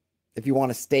if you want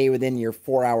to stay within your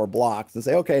 4-hour blocks and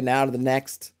say, okay, now to the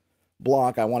next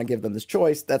block, I want to give them this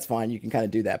choice. That's fine. You can kind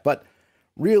of do that. But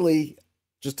really,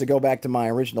 just to go back to my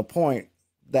original point,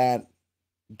 that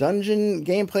dungeon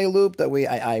gameplay loop that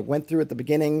I went through at the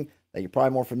beginning that you're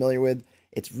probably more familiar with,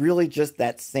 it's really just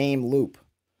that same loop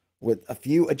with a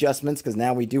few adjustments, because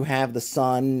now we do have the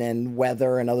sun and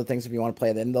weather and other things if you want to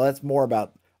play that. And that's more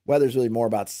about, weather's really more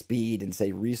about speed and,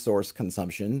 say, resource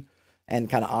consumption and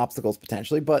kind of obstacles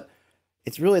potentially. But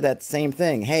it's really that same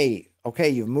thing. Hey, okay,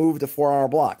 you've moved a 4-hour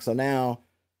block. So now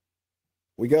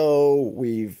we go,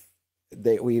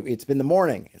 it's been the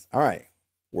morning. All right.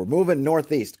 We're moving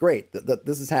northeast. Great.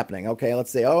 This is happening. Okay,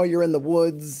 let's say, oh, you're in the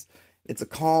woods. It's a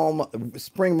calm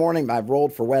spring morning. I've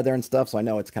rolled for weather and stuff, so I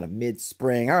know it's kind of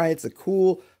mid-spring. All right, it's a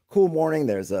cool morning.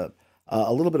 There's a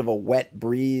little bit of a wet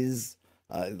breeze,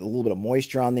 a little bit of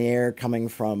moisture on the air coming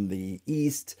from the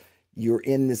east. You're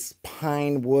in this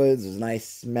pine woods. There's a nice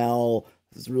smell.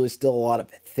 There's really still a lot of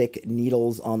thick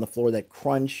needles on the floor that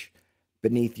crunch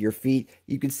beneath your feet.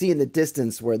 You can see in the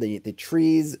distance where the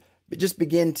trees just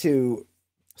begin to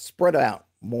spread out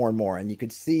more and more, and you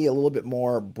could see a little bit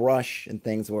more brush and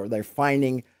things where they're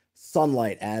finding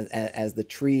sunlight as the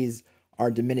trees are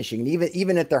diminishing. And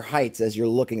even at their heights, as you're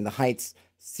looking, the heights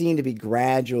seem to be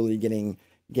gradually getting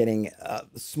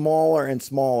smaller and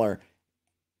smaller.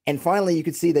 And finally, you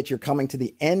could see that you're coming to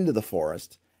the end of the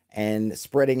forest, and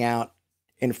spreading out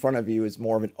in front of you is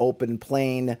more of an open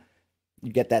plain.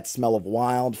 You get that smell of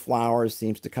wildflowers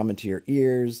seems to come into your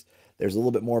ears. There's a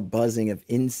little bit more buzzing of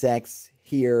insects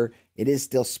here. It is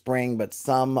still spring, but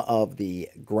some of the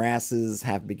grasses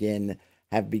have begun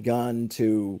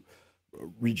to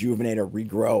rejuvenate or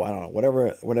regrow. I don't know,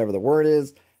 whatever the word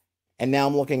is. And now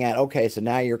I'm looking at, okay, so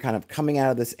now you're kind of coming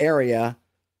out of this area.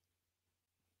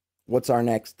 What's our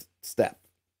next step?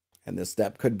 And this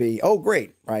step could be, oh,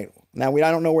 great, right? Now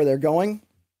I don't know where they're going.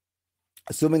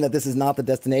 Assuming that this is not the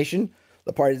destination,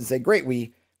 the party doesn't say, great,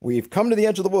 we've come to the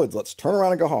edge of the woods. Let's turn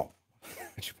around and go home.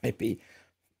 Which might be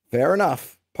fair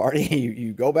enough, party.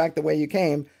 You go back the way you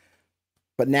came.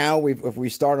 But now if we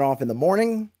started off in the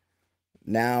morning,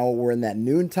 now we're in that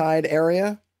noontide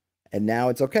area, and now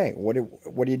it's okay. What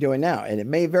are you doing now? And it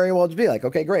may very well just be like,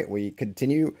 okay, great. We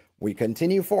continue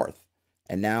forth.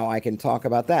 And now I can talk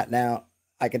about that. Now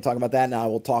I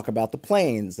will talk about the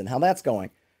plains and how that's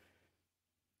going.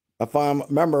 If I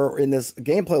remember in this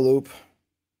gameplay loop,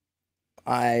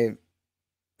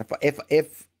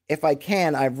 if I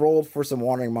can, I've rolled for some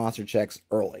wandering monster checks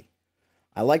early.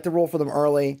 I like to roll for them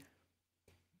early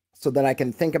so that I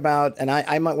can think about, and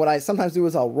what I sometimes do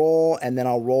is I'll roll, and then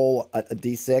I'll roll a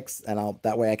d6, and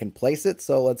that way I can place it.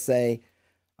 So let's say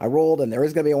I rolled and there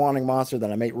is going to be a wandering monster,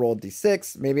 then I may roll a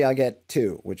d6. Maybe I'll get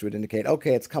 2, which would indicate,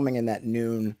 okay, it's coming in that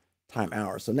noon time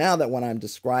hour. So now that when I'm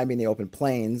describing the open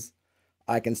plains,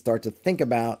 I can start to think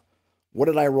about, what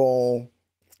did I roll?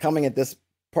 It's coming at this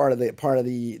part of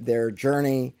their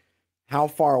journey. How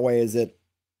far away is it?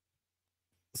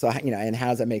 So, and how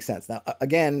does that make sense? Now,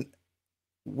 again,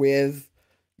 we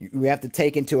have to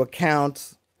take into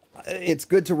account, it's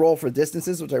good to roll for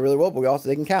distances, which I really will, but we also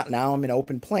take into account, now I'm in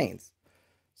open plains.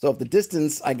 So if the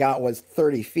distance I got was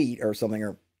 30 feet or something,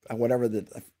 or whatever,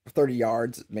 30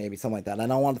 yards, maybe something like that,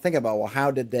 and I want to think about, well,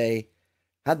 how'd they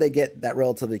get that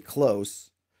relatively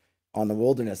close on the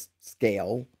wilderness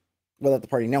scale without the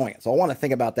party knowing it? So I want to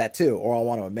think about that too, or I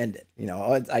want to amend it.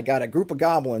 I got a group of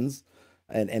goblins,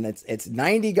 and it's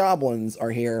 90 goblins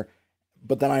are here,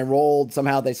 but then I rolled,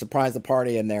 somehow they surprised the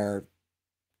party, and they're,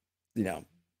 I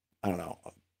don't know,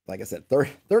 like I said,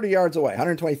 30 yards away,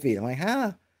 120 feet. I'm like,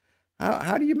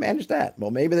 how do you manage that? Well,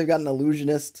 maybe they've got an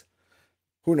illusionist.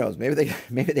 Who knows? Maybe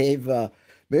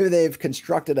they've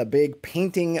constructed a big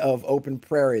painting of open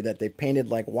prairie that they painted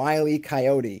like Wile E.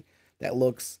 Coyote that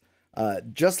looks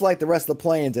just like the rest of the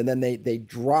plains, and then they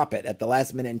drop it at the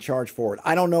last minute and charge forward.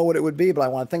 I don't know what it would be, but I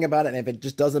want to think about it, and if it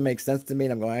just doesn't make sense to me,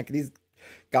 and I'm going, these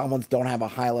goblins don't have a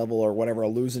high level or whatever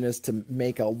illusionist to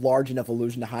make a large enough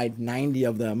illusion to hide 90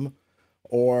 of them,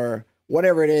 or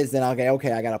whatever it is, then I'll go,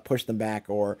 okay, I got to push them back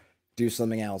or do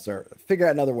something else or figure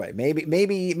out another way.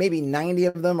 Maybe 90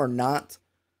 of them are not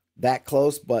that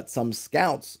close, but some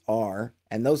scouts are,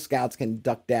 and those scouts can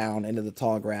duck down into the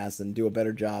tall grass and do a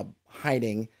better job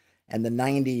hiding, and the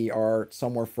 90 are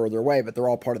somewhere further away, but they're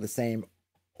all part of the same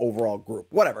overall group,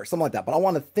 whatever, something like that. But I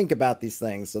want to think about these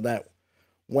things so that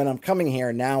when I'm coming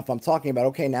here now, if I'm talking about,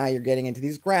 okay, now you're getting into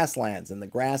these grasslands and the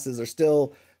grasses are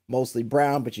still mostly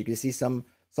brown, but you can see some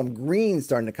green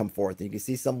starting to come forth. And you can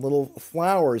see some little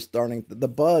flowers starting, the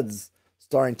buds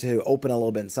starting to open a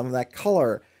little bit, and some of that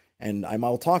color. And I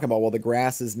might talk about, well, the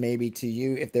grass is maybe to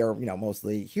you, if they're,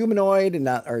 mostly humanoid and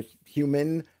not, or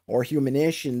human or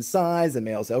humanish in size, and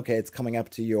they'll say, okay, it's coming up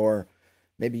to your,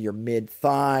 maybe your mid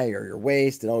thigh or your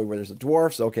waist, and oh, where there's a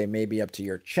dwarf, so okay, maybe up to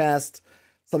your chest,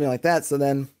 something like that. So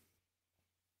then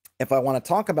if I want to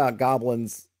talk about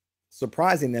goblins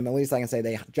surprising them, at least I can say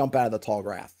they jump out of the tall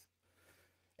grass.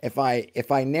 If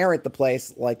I narrate the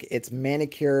place like it's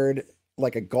manicured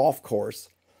like a golf course,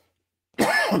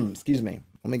 excuse me,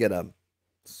 let me get a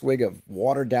swig of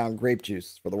watered down grape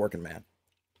juice for the working man.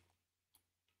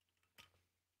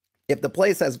 If the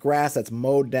place has grass that's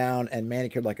mowed down and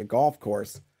manicured like a golf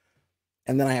course,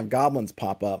 and then I have goblins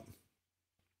pop up,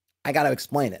 I got to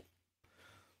explain it.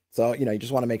 So, you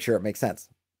just want to make sure it makes sense.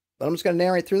 But I'm just going to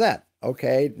narrate through that.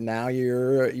 Okay, now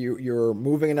you're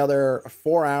moving another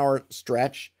 4-hour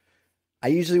stretch. I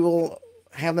usually will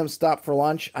have them stop for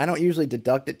lunch. I don't usually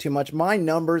deduct it too much. My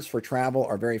numbers for travel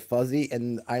are very fuzzy,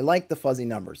 and I like the fuzzy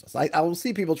numbers. So I will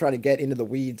see people try to get into the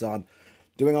weeds on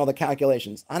doing all the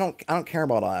calculations. I don't care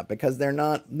about all that, because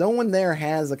no one there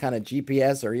has a kind of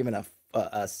GPS or even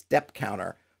a step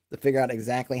counter to figure out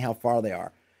exactly how far they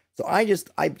are. So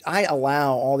I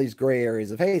allow all these gray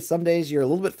areas of, hey, some days you're a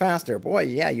little bit faster. Boy,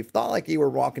 yeah, you thought like you were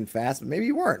walking fast, but maybe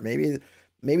you weren't.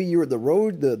 Maybe you were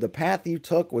the path you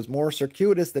took was more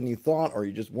circuitous than you thought, or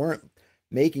you just weren't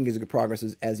making as good progress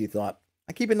as you thought.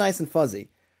 I keep it nice and fuzzy.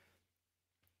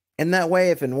 And that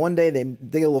way, if in one day they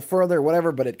dig a little further or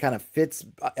whatever, but it kind of fits,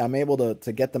 I'm able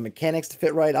to get the mechanics to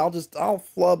fit right, I'll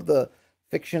flub the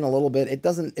fiction a little bit. It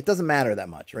doesn't matter that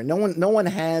much, right? No one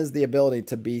has the ability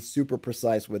to be super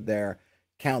precise with their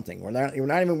counting. We're not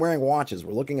even wearing watches.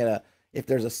 We're looking at if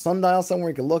there's a sundial somewhere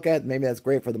you can look at, maybe that's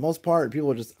great for the most part.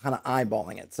 People are just kind of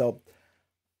eyeballing it. So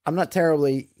I'm not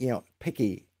terribly,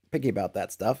 picky about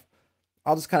that stuff.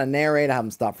 I'll just kind of narrate, have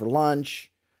them stop for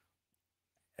lunch.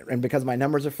 And because my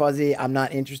numbers are fuzzy, I'm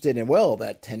not interested in, well,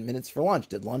 that 10 minutes for lunch.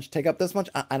 Did lunch take up this much?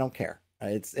 I don't care.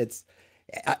 It's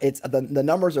the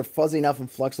numbers are fuzzy enough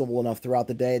and flexible enough throughout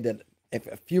the day that if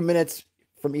a few minutes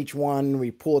from each one,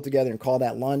 we pull it together and call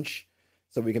that lunch,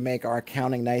 so we can make our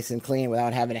accounting nice and clean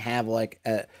without having to have like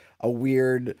a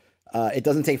weird, it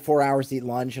doesn't take 4 hours to eat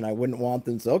lunch, and I wouldn't want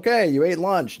them to say, okay, you ate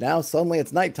lunch, now suddenly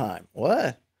it's nighttime.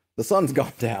 What? The sun's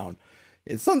gone down.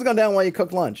 The sun's gone down while you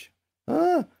cook lunch.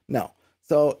 No.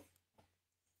 So,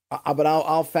 but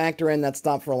I'll factor in that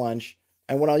stop for lunch.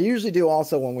 And what I'll usually do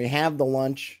also when we have the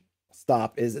lunch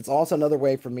stop is it's also another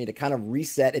way for me to kind of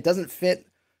reset. It doesn't fit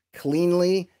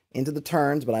cleanly into the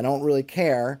turns, but I don't really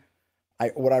care.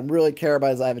 What I really care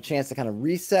about is I have a chance to kind of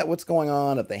reset what's going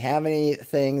on. If they have any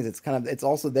things, it's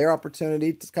also their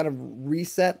opportunity to kind of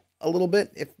reset a little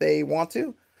bit if they want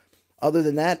to. Other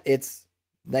than that, it's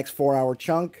next 4-hour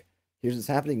chunk. Here's what's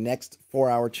happening, next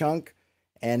 4-hour chunk.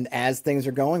 And as things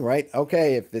are going, right?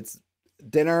 Okay, if it's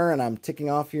dinner and I'm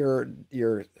ticking off your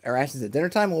actions at dinner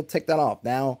time, we'll tick that off.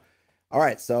 Now, all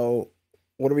right, so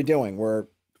what are we doing? We're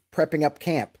prepping up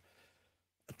camp.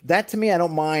 That to me, I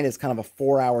don't mind, is kind of a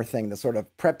 4-hour thing, the sort of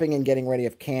prepping and getting ready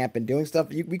of camp and doing stuff.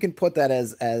 We can put that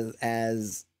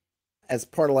as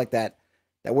part of like that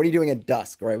what are you doing at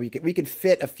dusk, right? We could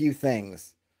fit a few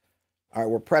things. All right,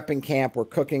 we're prepping camp, we're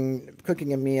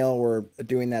cooking a meal, we're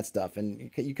doing that stuff. And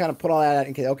you kind of put all that out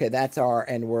and okay, that's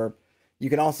you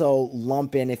can also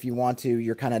lump in, if you want to,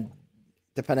 you're kind of,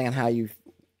 depending on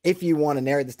if you want to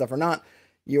narrate the stuff or not,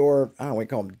 I don't know what you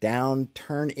call them,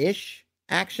 downturn-ish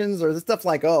actions, or the stuff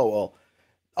like, oh, well,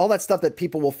 all that stuff that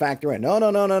people will factor in. No.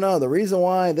 The reason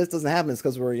why this doesn't happen is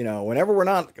because we're, whenever we're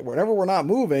not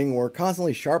moving, we're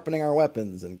constantly sharpening our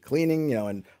weapons and cleaning,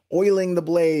 and oiling the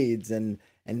blades and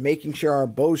making sure our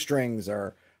bowstrings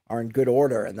are in good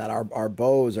order and that our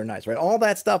bows are nice, right? All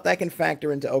that stuff that can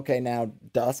factor into, okay, now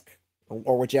dusk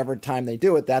or whichever time they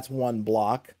do it, that's one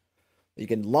block. You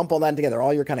can lump all that together,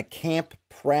 all your kind of camp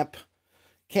prep,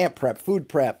 food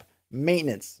prep,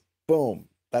 maintenance, boom.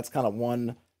 That's kind of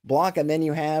one block. And then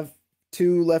you have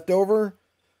 2 left over,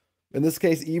 in this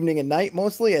case, evening and night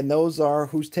mostly. And those are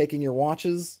who's taking your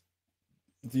watches.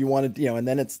 Do you want to, and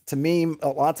then it's, to me, a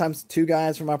lot of times 2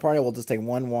 guys from my party will just take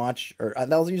 1 watch, or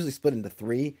that'll usually split into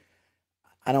 3.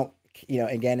 I don't,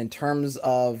 again, in terms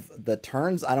of the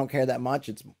turns, I don't care that much.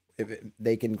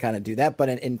 They can kind of do that. But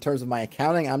in terms of my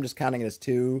accounting, I'm just counting it as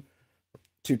two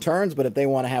turns. But if they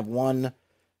want to have one,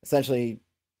 essentially,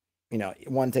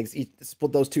 one takes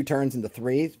split those 2 turns into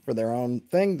 3 for their own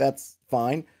thing, that's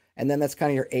fine. And then that's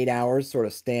kind of your 8 hours sort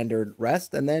of standard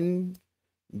rest. And then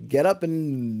get up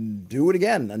and do it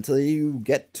again until you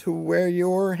get to where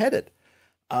you're headed.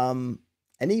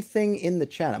 Anything in the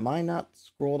chat? Am I not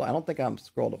scrolled? I don't think I'm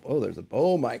scrolled up. Oh,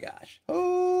 oh my gosh.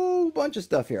 Oh, bunch of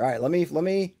stuff here. All right, let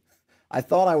me, I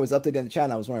thought I was updating the chat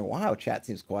and I was wondering, wow, chat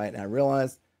seems quiet. And I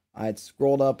realized I had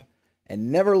scrolled up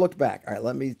and never looked back. All right,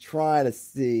 let me try to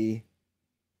see.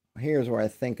 Here's where I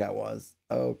think I was.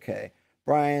 Okay.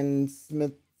 Brian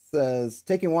Smith says,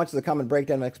 taking watch of the common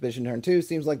breakdown of Expedition Turn 2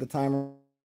 seems like the timer.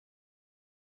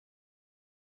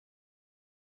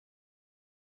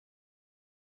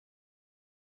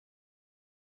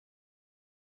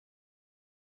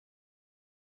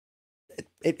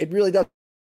 It really does.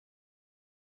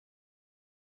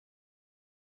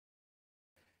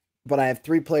 But I have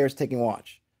 3 players taking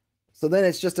watch. So then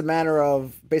it's just a matter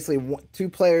of basically 2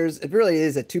 players. It really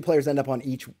is that 2 players end up on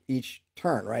each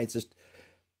turn, right? It's just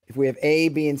if we have A,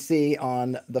 B, and C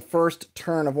on the first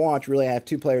turn of watch, really I have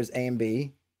 2 players, A and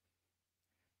B.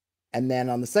 And then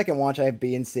on the second watch, I have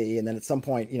B and C. And then at some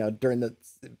point, during in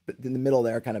the middle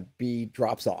there, kind of B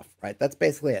drops off, right? That's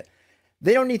basically it.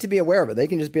 They don't need to be aware of it. They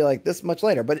can just be like this much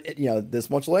later, but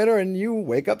this much later, and you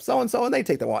wake up so-and-so and they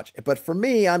take the watch. But for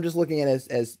me, I'm just looking at it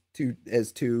as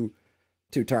two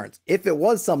turns. If it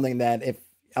was something that if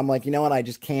I'm like, you know what, I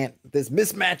just can't, this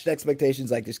mismatched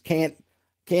expectations, I just can't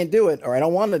do it, or I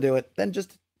don't want to do it, then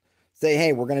just say,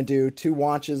 hey, we're going to do 2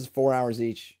 watches, 4 hours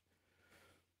each.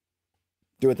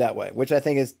 Do it that way, which I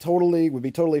think would be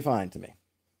totally fine to me.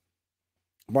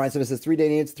 Brian Smith says 3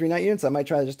 day units, 3 night units. I might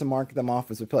try just to mark them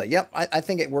off as we play. Yep, I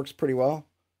think it works pretty well.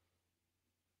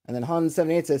 And then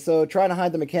Hun78 says, so try to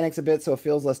hide the mechanics a bit so it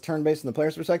feels less turn-based from the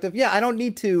player's perspective. Yeah, I don't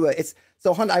need to.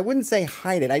 So Hun, I wouldn't say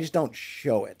hide it. I just don't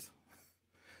show it.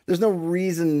 There's no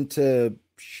reason to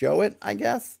show it, I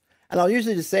guess. And I'll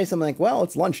usually just say something like, well,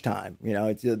 it's lunchtime.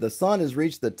 The sun has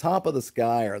reached the top of the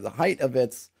sky, or the height of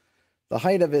its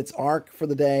arc for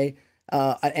the day.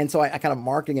 And so I kind of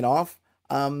marking it off.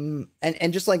 And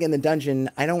just like in the dungeon,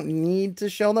 I don't need to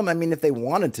show them. I mean, if they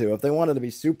wanted to be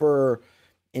super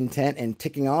intent and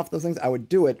ticking off those things, I would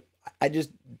do it. I just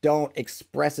don't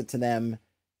express it to them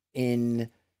in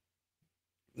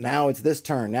now it's this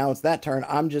turn, now it's that turn.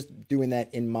 I'm just doing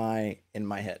that in my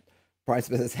head. Price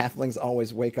business halflings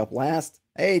always wake up last.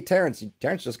 Hey, Terrence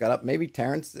just got up. Maybe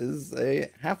Terrence is a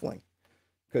halfling.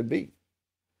 Could be.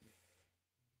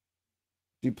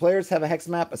 Do players have a hex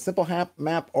map, a simple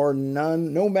map, or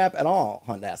no map at all?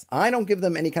 Hunt asks. I don't give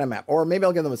them any kind of map, or maybe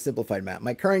I'll give them a simplified map.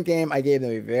 My current game, I gave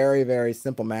them a very, very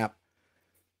simple map,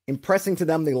 impressing to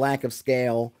them the lack of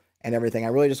scale and everything. I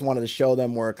really just wanted to show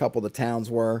them where a couple of the towns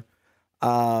were,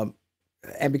 and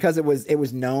because it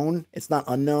was known, it's not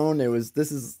unknown.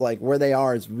 This is like where they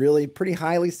are is really pretty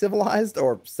highly civilized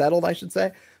or settled, I should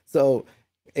say. So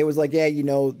it was like, yeah, you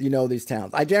know these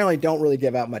towns. I generally don't really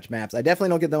give out much maps. I definitely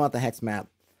don't give them out the hex map.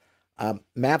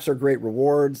 Maps are great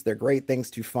rewards. They're great things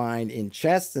to find in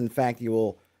chests. In fact,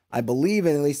 I believe,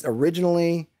 at least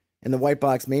originally in the white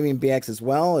box, maybe in BX as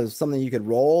well, is something you could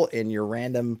roll in your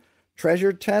random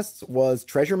treasure tests was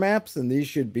treasure maps, and these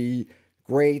should be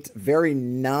great, very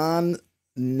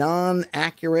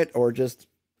non-accurate, or just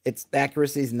its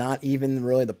accuracy is not even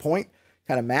really the point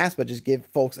kind of maps, but just give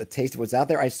folks a taste of what's out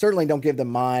there. I certainly don't give them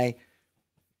my,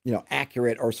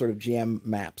 accurate or sort of GM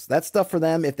maps. That's stuff for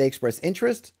them if they express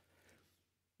interest.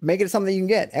 Make it something you can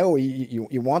get. Oh, you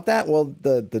want that? Well,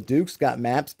 the Duke's got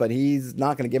maps, but he's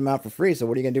not going to give them out for free. So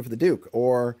what are you going to do for the Duke?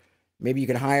 Or maybe you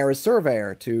could hire a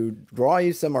surveyor to draw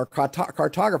you some, or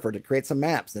cartographer to create some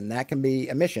maps, and that can be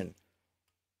a mission.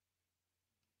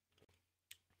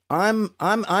 I'm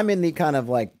in the kind of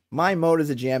like, my mode as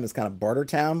a GM is kind of barter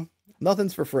town.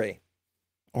 Nothing's for free,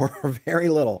 or very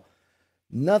little.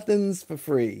 Nothing's for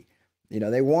free.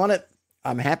 They want it.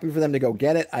 I'm happy for them to go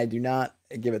get it. I do not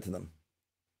give it to them.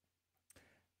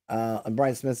 And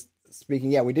Brian Smith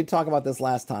speaking, yeah, we did talk about this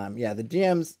last time. Yeah, the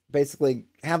GMs basically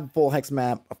have a full hex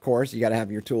map. Of course, you got to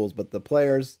have your tools, but the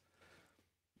players,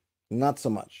 not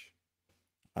so much.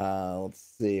 Let's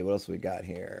see, what else we got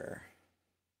here?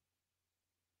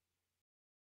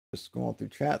 Just scrolling through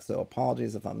chat, so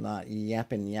apologies if I'm not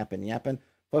yapping.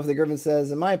 But the Griffin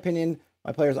says, in my opinion,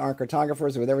 my players aren't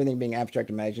cartographers. With everything being abstract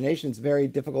imagination, it's very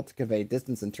difficult to convey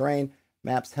distance and terrain.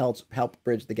 Maps help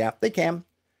bridge the gap. They can.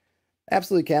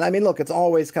 Absolutely can. I mean, look, it's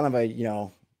always kind of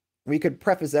a, we could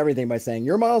preface everything by saying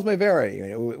your miles may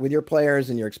vary with your players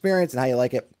and your experience and how you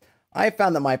like it. I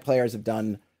found that my players have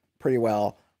done pretty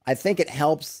well. I think it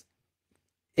helps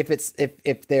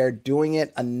if they're doing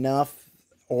it enough,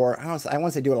 or I want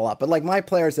to say do it a lot, but like my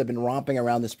players have been romping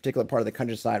around this particular part of the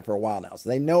countryside for a while now. So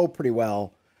they know pretty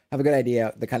well, have a good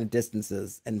idea the kind of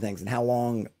distances and things and how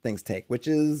long things take, which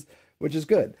is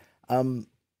good.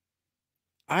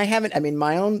 I haven't, I mean,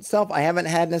 my own self, I haven't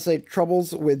had necessarily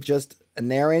troubles with just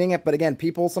narrating it. But again,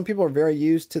 some people are very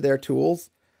used to their tools.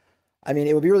 I mean,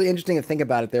 it would be really interesting to think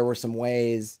about if there were some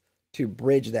ways to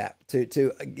bridge that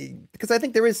because I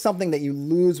think there is something that you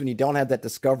lose when you don't have that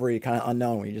discovery kind of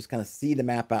unknown, when you just kind of see the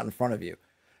map out in front of you.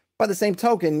 By the same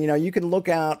token, you know, you can look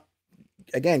out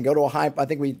again, go to a high. I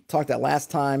think we talked that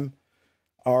last time,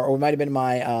 or it might have been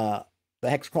my the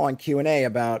Hexcrawling Q&A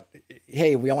about,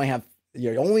 hey, we only have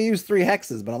you only use 3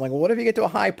 hexes, but I'm like, well, what if you get to a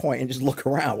high point and just look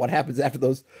around? What happens after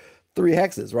those 3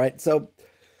 hexes, right? So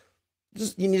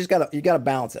you gotta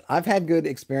balance it. I've had good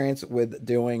experience with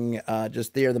doing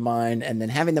just Theater of the Mind and then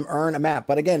having them earn a map.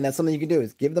 But again, that's something you can do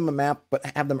is give them a map, but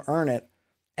have them earn it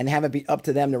and have it be up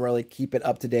to them to really keep it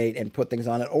up to date and put things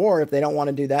on it. Or if they don't want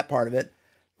to do that part of it,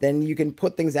 then you can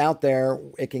put things out there.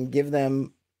 It can give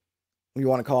them, you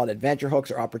want to call it adventure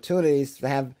hooks or opportunities to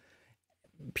have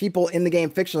people in the game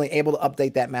fictionally able to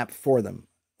update that map for them,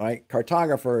 right?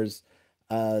 Cartographers,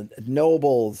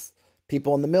 nobles,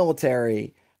 people in the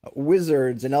military,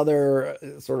 wizards, and other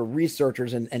sort of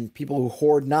researchers and people who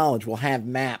hoard knowledge will have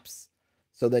maps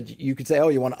so that you could say, oh,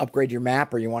 you want to upgrade your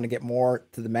map or you want to get more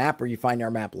to the map or you find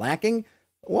your map lacking.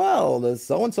 Well, the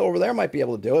so-and-so over there might be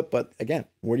able to do it. But again,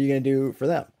 what are you going to do for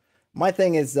them? My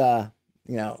thing is, you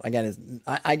know, again, is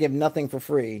I give nothing for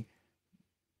free.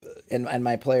 And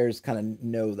my players kind of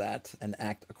know that and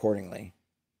act accordingly.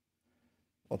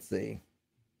 Let's see.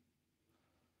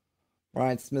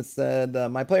 Ryan Smith said,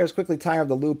 my players quickly tire of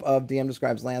the loop of DM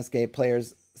describes landscape.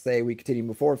 Players say we continue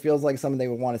before. It feels like something they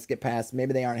would want to skip past.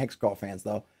 Maybe they aren't Hexcrawl fans,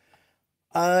 though.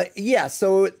 Yeah,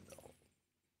 so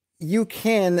you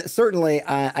can certainly,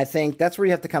 I think that's where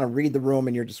you have to kind of read the room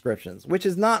in your descriptions, which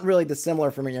is not really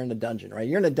dissimilar from when you're in a dungeon, right?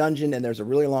 You're in a dungeon and there's a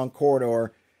really long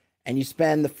corridor and you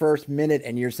spend the first minute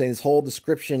and you're saying this whole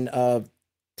description of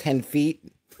 10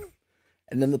 feet.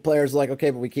 And then the player's like, okay,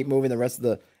 but we keep moving the rest of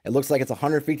it looks like it's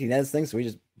 100 feet to the end of this thing. So we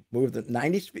just move the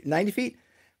 90 feet.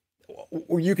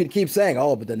 Or you could keep saying,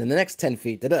 oh, but then the next 10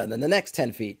 feet, and then the next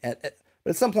 10 feet. But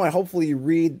at some point, hopefully you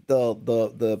read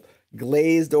the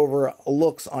glazed over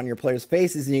looks on your players'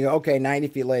 faces and you go, okay, 90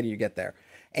 feet later, you get there.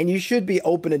 And you should be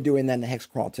open to doing that in the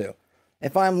Hexcrawl too.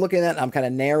 If I'm looking at it, I'm kind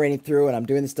of narrating through and I'm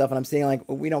doing this stuff and I'm seeing like,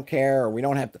 well, we don't care, or we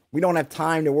don't have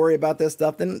time to worry about this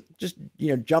stuff, then just,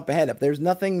 jump ahead. If there's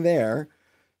nothing there,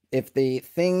 if the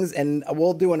things, and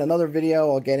we'll do in another video,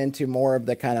 I'll get into more of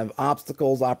the kind of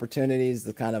obstacles, opportunities,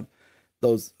 the kind of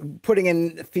those putting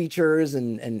in features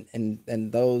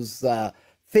and those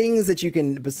things that you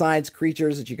can, besides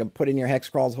creatures that you can put in your hex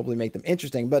crawls, hopefully make them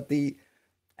interesting. But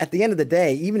at the end of the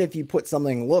day, even if you put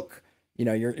something, look, you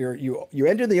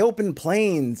enter the open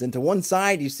plains, and to one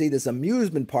side you see this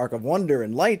amusement park of wonder,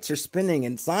 and lights are spinning,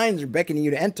 and signs are beckoning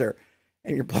you to enter,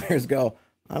 and your players go,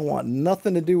 I want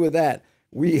nothing to do with that.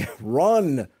 We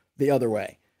run the other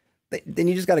way. Then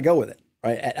you just got to go with it,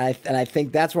 right? And I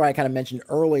think that's where I kind of mentioned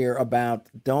earlier about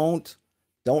don't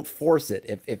force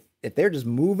it. If they're just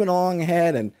moving along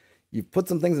ahead and you put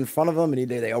some things in front of them and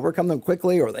either they overcome them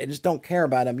quickly or they just don't care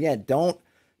about them, yeah, don't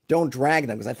drag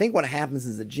them. Because I think what happens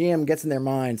is the GM gets in their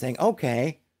mind saying,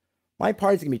 okay, my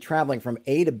party's gonna be traveling from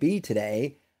A to B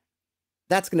today.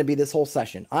 That's gonna be this whole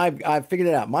session. I've figured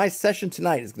it out. My session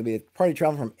tonight is gonna be a party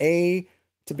traveling from A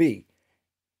to B.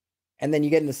 And then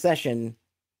you get in the session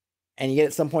and you get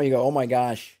at some point, you go, oh my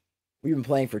gosh, we've been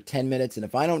playing for 10 minutes. And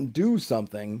if I don't do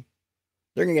something,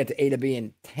 they're going to get to A to B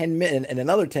in 10 minutes, and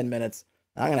another 10 minutes.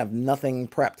 I'm going to have nothing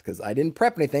prepped because I didn't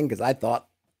prep anything because I thought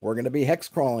we're going to be hex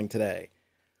crawling today.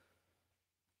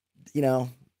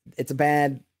 It's a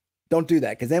bad, don't do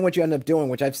that. Because then what you end up doing,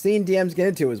 which I've seen DMs get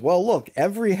into, is, well, look,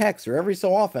 every hex or every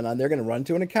so often they're going to run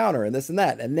to an encounter and this and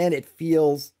that. And then it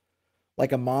feels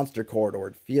like a monster corridor.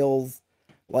 It feels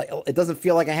like, it doesn't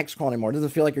feel like a hex crawl anymore. It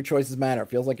doesn't feel like your choices matter. It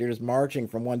feels like you're just marching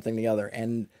from one thing to the other.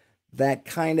 And that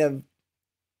kind of,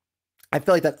 I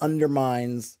feel like that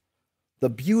undermines the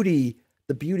beauty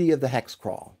of the hex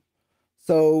crawl.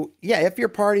 So yeah, if your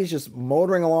party's just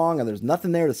motoring along and there's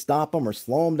nothing there to stop them or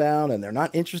slow them down, and they're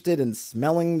not interested in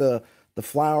smelling the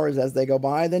flowers as they go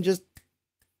by, then just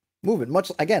move it.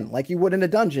 Much again, like you would in a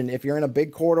dungeon, if you're in a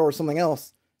big corridor or something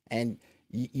else, and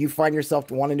you find yourself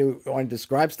wanting to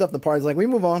describe stuff, the party's like, we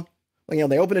move on. Like,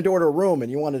 they open a door to a room and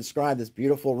you want to describe this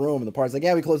beautiful room, and the party's like,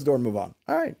 yeah, we close the door and move on.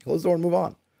 All right, close the door and move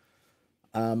on.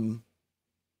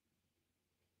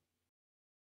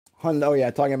 Hun, oh yeah,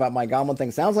 talking about my goblin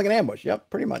thing. Sounds like an ambush. Yep,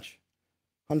 pretty much.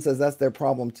 Hun says that's their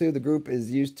problem too. The group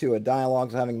is used to a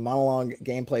dialogue, so having monologue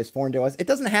gameplay is foreign to us. It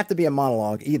doesn't have to be a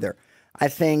monologue either. I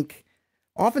think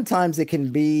oftentimes it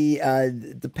can be,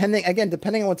 depending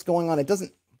on what's going on. It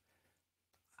doesn't,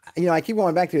 I keep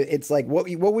going back to it. It's like, what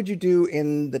would you do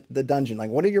in the dungeon? Like,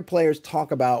 what do your players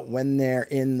talk about when they're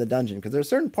in the dungeon? Because there's a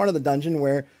certain part of the dungeon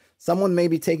where someone may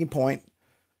be taking point.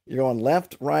 You're going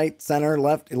left, right, center,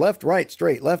 left, left, right,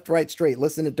 straight, left, right, straight.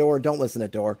 Listen at door, don't listen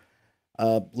at door.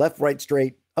 Left, right,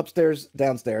 straight, upstairs,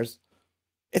 downstairs.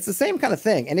 It's the same kind of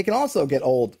thing, and it can also get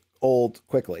old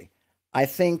quickly. I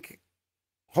think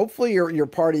hopefully your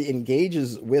party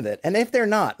engages with it. And if they're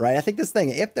not, right? I think this thing,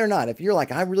 if they're not, if you're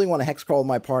like, I really want to hex crawl with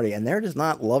my party and they're just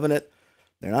not loving it,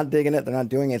 they're not digging it, they're not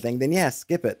doing anything, then yeah,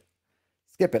 skip it.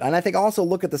 Skip it. And I think also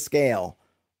look at the scale.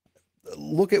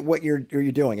 Look at what you're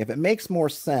doing. If it makes more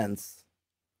sense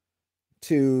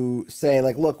to say,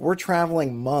 like, look, we're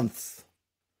traveling months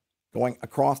going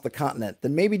across the continent,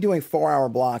 then maybe doing 4-hour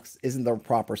blocks isn't the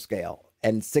proper scale.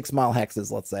 And 6-mile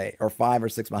hexes, let's say, or 5 or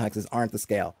 6-mile hexes aren't the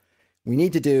scale. We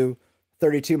need to do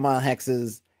 32-mile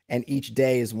hexes, and each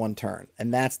day is 1 turn.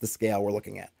 And that's the scale we're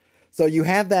looking at. So you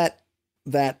have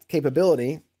that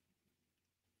capability.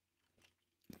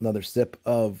 Another sip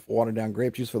of watered down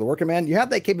grape juice for the working man. You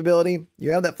have that capability.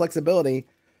 You have that flexibility,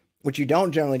 which you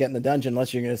don't generally get in the dungeon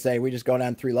unless you're going to say, we just go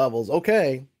down 3 levels.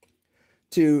 Okay.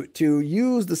 To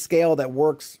use the scale that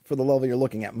works for the level you're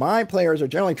looking at. My players are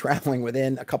generally traveling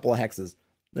within a couple of hexes.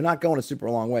 They're not going a super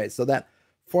long way. So that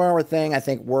 4-hour thing, I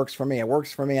think, works for me. It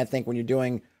works for me, I think, when you're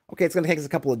doing, okay, it's going to take us a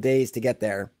couple of days to get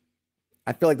there.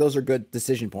 I feel like those are good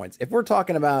decision points. If we're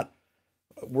talking about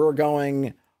we're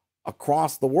going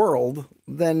across the world,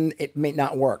 then it may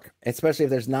not work, especially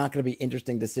if there's not going to be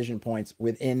interesting decision points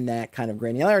within that kind of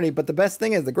granularity. But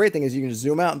the great thing is you can just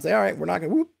zoom out and say, all right,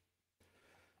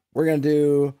 we're going to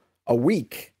do a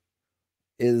week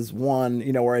is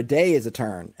one, or a day is a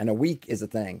turn and a week is a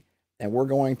thing. And we're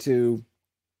going to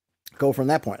go from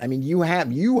that point. I mean, you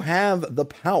have the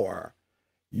power.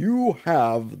 You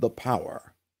have the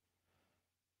power.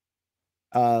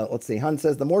 Let's see. Hun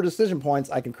says the more decision points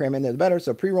I can cram in there, the better.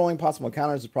 So pre-rolling possible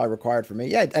encounters is probably required for me.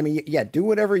 Yeah, I mean, yeah, do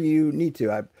whatever you need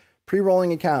to.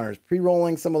 Pre-rolling encounters,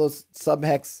 pre-rolling some of those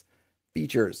sub-hex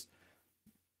features.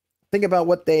 Think about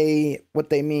what they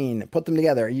mean. Put them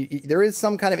together. There is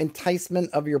some kind of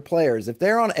enticement of your players. If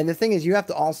they're on, and the thing is, you have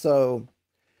to also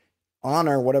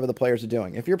honor whatever the players are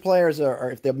doing. If your players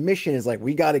are, if the mission is like,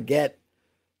 we got to get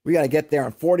there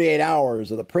in 48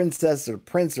 hours, or the princess or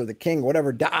prince or the king,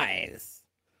 whatever dies,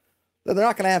 then they're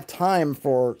not going to have time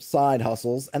for side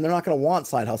hustles, and they're not going to want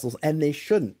side hustles, and they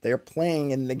shouldn't. They're playing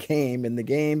in the game, and the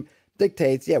game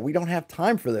dictates, yeah, we don't have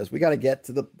time for this. We got to get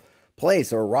to the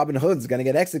place, or Robin Hood's going to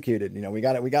get executed. We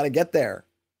got to get there.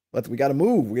 We got to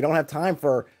move. We don't have time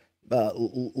for,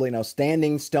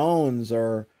 standing stones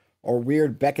or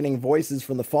weird beckoning voices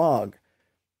from the fog.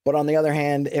 But on the other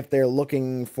hand, if they're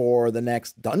looking for the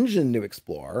next dungeon to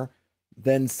explore,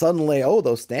 then suddenly,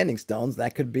 those standing stones, there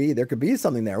could be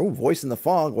something there. Voice in the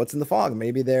fog. What's in the fog?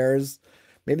 Maybe there's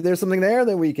something there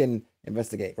that we can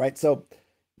investigate, right? So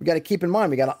we got to keep in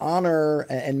mind, we got to honor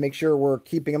and make sure we're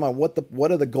keeping in mind what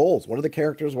are the goals? What are the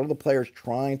characters? What are the players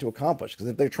trying to accomplish? Because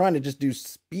if they're trying to just do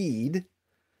speed,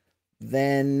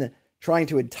 then trying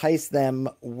to entice them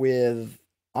with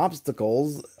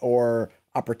obstacles or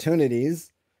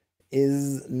opportunities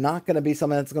is not going to be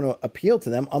something that's going to appeal to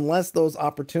them unless those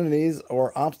opportunities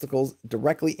or obstacles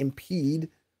directly impede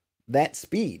that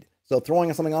speed. So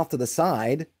throwing something off to the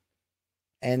side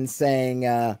and saying,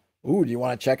 do you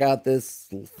want to check out this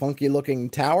funky looking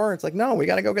tower? It's like, no, we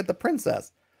got to go get the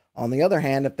princess. On the other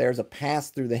hand, if there's a pass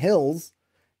through the hills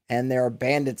and there are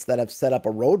bandits that have set up a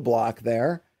roadblock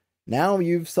there, now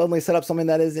you've suddenly set up something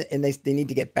that is, and they need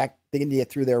to get back, they need to get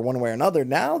through there one way or another.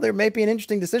 Now there may be an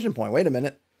interesting decision point. Wait a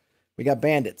minute. We got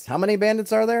bandits. How many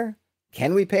bandits are there?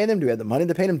 Can we pay them? Do we have the money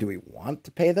to pay them? Do we want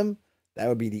to pay them? That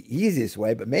would be the easiest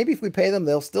way. But maybe if we pay them,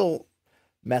 they'll still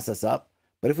mess us up.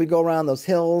 But if we go around those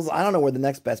hills, I don't know where the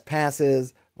next best pass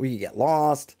is. We could get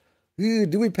lost.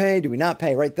 Do we pay? Do we not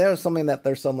pay? Right there is something that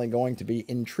they're suddenly going to be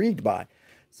intrigued by.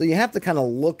 So you have to kind of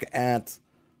look at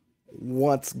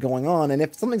what's going on. And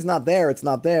if something's not there, it's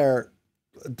not there.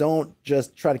 Don't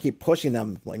just try to keep pushing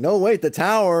them. Like, no, wait, the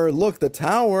tower. Look, the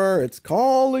tower. It's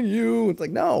calling you. It's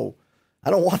like, no, I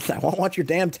don't want that. I don't want your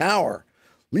damn tower.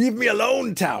 Leave me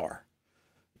alone, tower.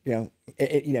 You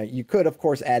could, of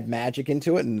course, add magic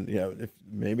into it. And, if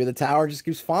maybe the tower just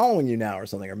keeps following you now or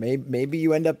something. Or maybe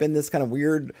you end up in this kind of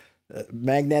weird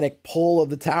magnetic pull of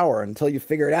the tower until you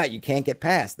figure it out. You can't get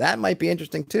past. That might be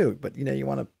interesting, too. But, you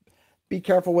want to be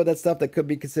careful with that stuff that could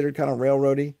be considered kind of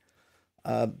railroady.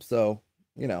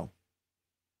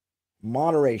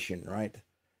 Moderation, right?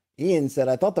 Ian said,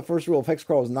 I thought the first rule of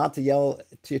Hexcrawl was not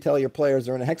to tell your players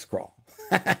they're in a Hexcrawl.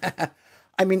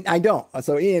 I mean, I don't.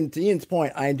 So Ian, to Ian's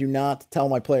point, I do not tell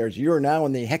my players, you're now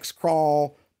in the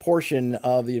Hexcrawl portion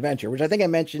of the adventure, which I think I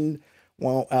mentioned.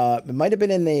 Well, it might have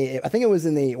been in I think it was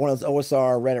in the one of those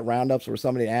OSR Reddit roundups where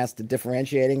somebody asked to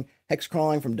differentiating hex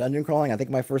crawling from dungeon crawling. I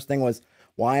think my first thing was,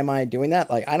 why am I doing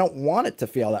that? Like, I don't want it to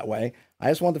feel that way. I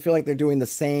just want to feel like they're doing the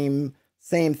same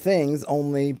things,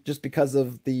 only just because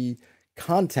of the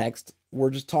context.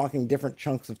 We're just talking different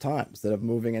chunks of time. Instead of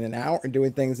moving in an hour and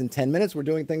doing things in 10 minutes, we're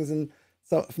doing things in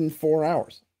 4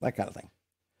 hours, that kind of thing.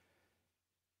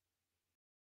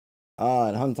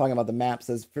 And Hun talking about the map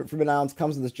says Forbidden Islands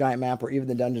comes with this giant map where even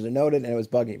the dungeons are noted, and it was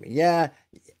bugging me. Yeah,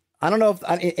 I don't know if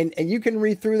and you can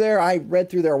read through there. I read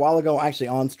through there a while ago, actually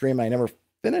on stream. I never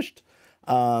finished.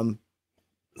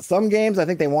 Some games I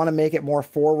think they want to make it more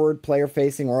forward, player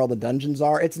facing, where all the dungeons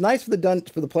are. It's nice for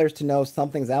the players to know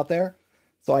something's out there,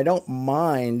 so I don't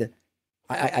mind.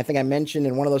 I think I mentioned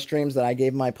in one of those streams that I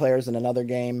gave my players in another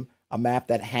game a map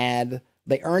that had.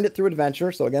 They earned it through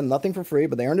adventure. So again, nothing for free,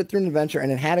 but they earned it through an adventure,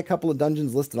 and it had a couple of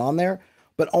dungeons listed on there,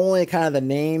 but only kind of the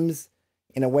names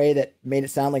in a way that made it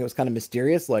sound like it was kind of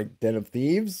mysterious, like Den of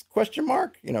Thieves, question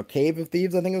mark, Cave of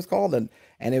Thieves, I think it was called. And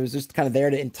it was just kind of there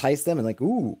to entice them and like,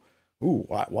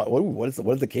 what is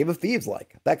the Cave of Thieves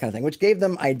like? That kind of thing, which gave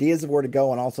them ideas of where to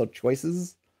go and also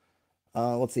choices.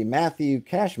 Let's see. Matthew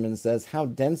Cashman says, how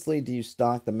densely do you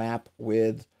stock the map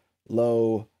with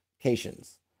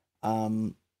locations?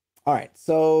 All right,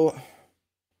 so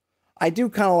I do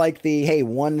kind of like the, hey,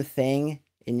 one thing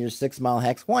in your 6 mile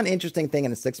hex. One interesting thing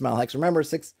in a 6 mile hex. Remember,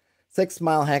 6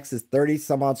 mile hex is 30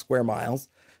 some odd square miles.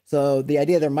 So the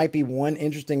idea there might be one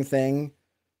interesting thing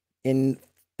in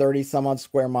 30 some odd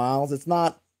square miles. It's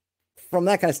not, from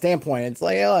that kind of standpoint, it's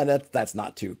like, oh, that's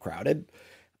not too crowded.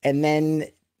 And then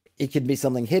it could be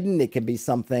something hidden. It could be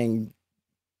something.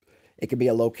 It could be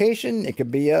a location, it could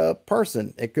be a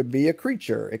person, it could be a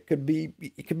creature, it could be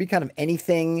kind of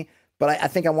anything, but I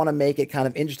think I want to make it kind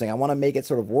of interesting. I want to make it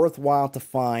sort of worthwhile to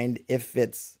find if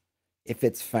it's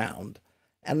found.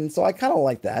 And so I kind of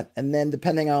like that. And then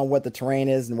depending on what the terrain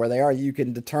is and where they are, you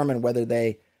can determine whether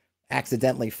they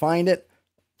accidentally find it.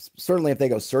 Certainly if they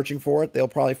go searching for it, they'll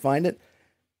probably find it.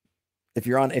 If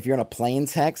you're in a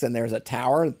plains hex and there's a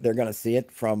tower, they're going to see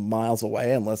it from miles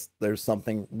away unless there's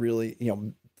something really,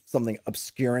 something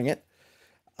obscuring it.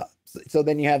 So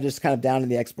then you have just kind of down to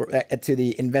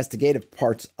the investigative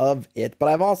parts of it. But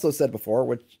I've also said before,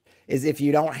 which is if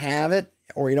you don't have it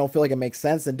or you don't feel like it makes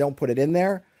sense, then don't put it in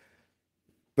there.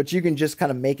 But you can just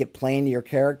kind of make it plain to your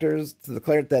characters to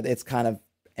declare that it's kind of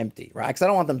empty, right? Because I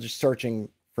don't want them just searching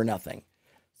for nothing.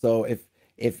 So if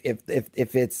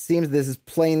it seems this is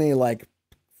plainly like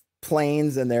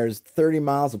plains and there's 30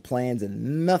 miles of plains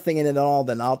and nothing in it at all,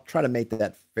 then I'll try to make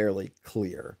that fairly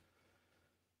clear.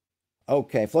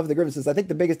 Okay, Fluffy the Griffin says, I think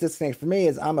the biggest disconnect for me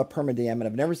is I'm a perma DM and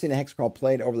I've never seen a Hexcrawl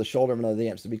played over the shoulder of another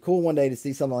DM. So it'd be cool one day to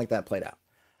see something like that played out.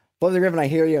 Fluffy the Griffin, I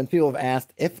hear you, and people have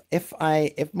asked if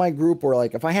my group were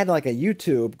like, if I had like a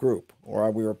YouTube group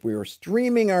or we were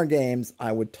streaming our games,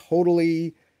 I would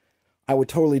totally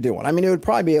do one. I mean, it would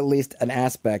probably be at least an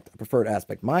aspect, a preferred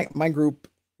aspect. My group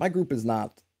is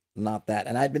not that.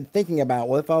 And I've been thinking about,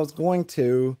 well, if I was going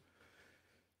to,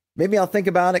 maybe I'll think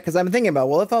about it, because I'm thinking about,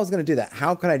 well, if I was going to do that,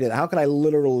 how could I do that? How could I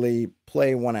literally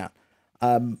play one out?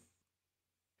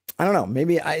 I don't know.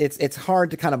 Maybe it's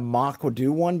hard to kind of mock or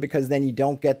do one, because then you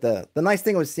don't get the nice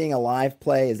thing with seeing a live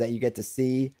play is that you get to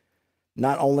see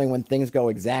not only when things go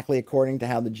exactly according to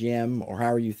how the GM or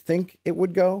how you think it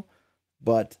would go,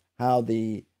 but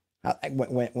when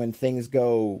things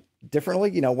go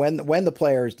differently, when the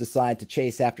players decide to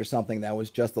chase after something that was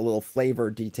just a little flavor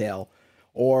detail,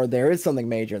 or there is something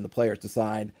major and the players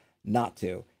decide not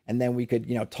to. And then we could,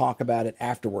 talk about it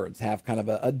afterwards, have kind of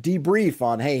a debrief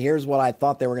on, hey, here's what I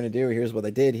thought they were going to do. Here's what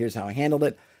they did. Here's how I handled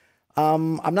it.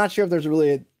 I'm not sure if there's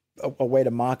really a way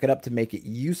to mock it up to make it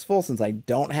useful, since I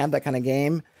don't have that kind of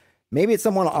game. Maybe it's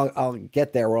someone I'll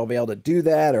get there where I'll be able to do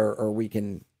that, or we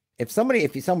can, if somebody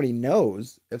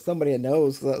knows,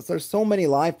 there's so many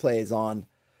live plays on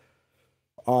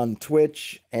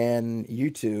Twitch and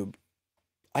YouTube.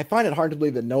 I find it hard to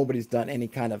believe that nobody's done any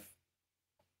kind of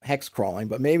hex crawling,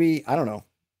 but maybe, I don't know.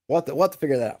 We'll have to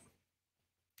figure that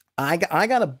out. I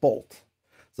got a bolt.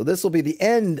 So this will be the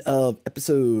end of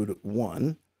episode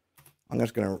 1. I'm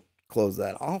just going to close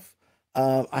that off.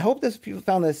 I hope people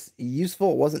found this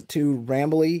useful. It wasn't too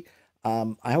rambly.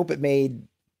 I hope it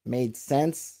made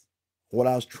sense what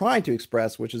I was trying to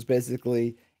express, which is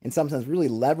basically, in some sense, really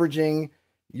leveraging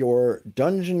your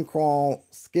dungeon crawl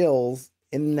skills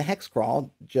in the hex crawl,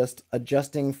 just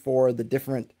adjusting for the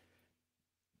different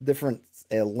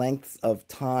lengths of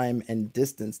time and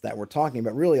distance that we're talking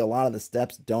about. Really, a lot of the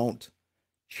steps don't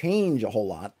change a whole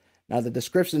lot. Now, the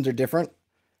descriptions are different.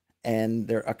 and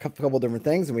there are a couple different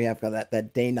things, and we have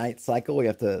that day-night cycle we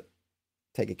have to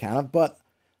take account of. But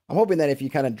I'm hoping that if you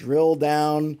kind of drill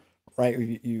down, right,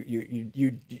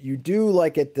 you do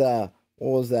like it. What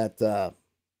was that?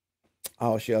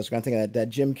 Oh shit, I was going to think of that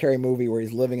Jim Carrey movie where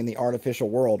he's living in the artificial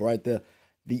world, right?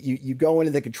 You go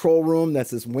into the control room.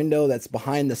 That's this window that's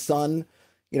behind the sun.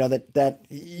 You know that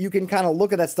you can kind of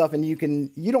look at that stuff, and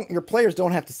your players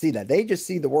don't have to see that. They just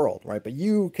see the world, right? But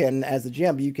you can, as a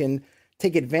GM, you can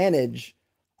take advantage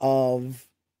of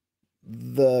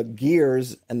the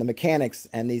gears and the mechanics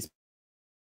and these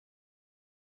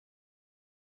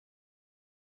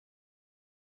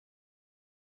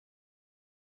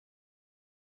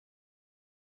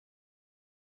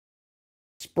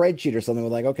spreadsheet or something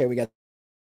with like, okay, we got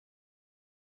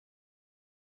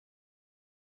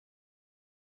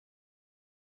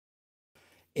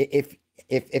if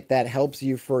if that helps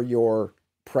you for your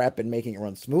prep and making it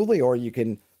run smoothly, or you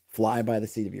can fly by the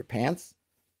seat of your pants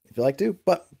if you like to.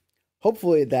 But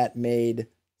hopefully that made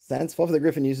sense. Fluffy the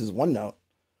Griffin uses OneNote.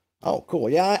 Oh, cool.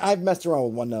 Yeah, I've messed around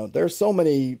with OneNote. There's so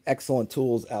many excellent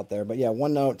tools out there, but yeah,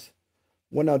 OneNote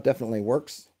definitely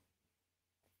works.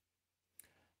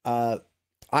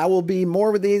 I will be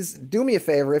more with these. Do me a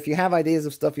favor, if you have ideas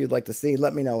of stuff you'd like to see,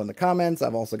 let me know in the comments.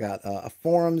 I've also got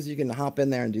forums. You can hop in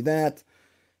there and do that.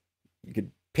 You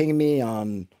could ping me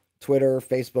on Twitter,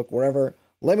 Facebook, wherever.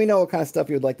 Let me know what kind of stuff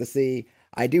you would like to see.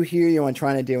 I do hear you on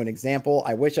trying to do an example.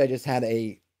 I wish I just had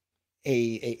a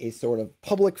sort of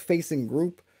public-facing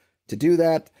group to do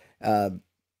that.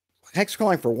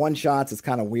 Hexcrawling for one-shots is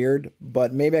kind of weird,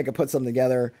 but maybe I could put something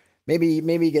together.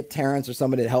 Maybe get Terrence or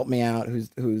somebody to help me out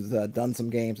who's done some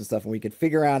games and stuff, and we could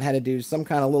figure out how to do some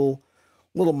kind of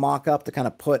little mock-up to kind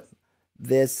of put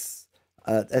this,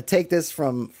 take this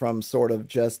from sort of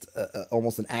just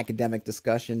almost an academic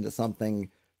discussion to something.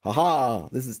 Haha!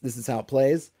 This is how it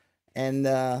plays. And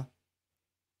oh,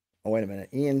 wait a minute.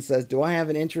 Ian says, "Do I have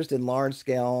an interest in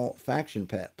large-scale faction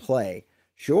play?"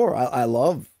 Sure. I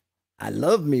love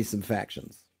me some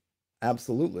factions.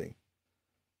 Absolutely.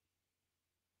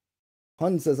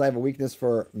 Hun says, "I have a weakness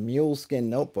for muleskin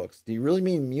notebooks." Do you really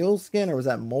mean muleskin, or was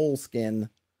that moleskin?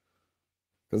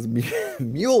 Because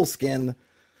muleskin,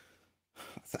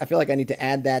 I feel like I need to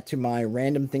add that to my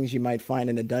random things you might find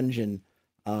in a dungeon.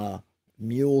 A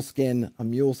muleskin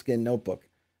notebook.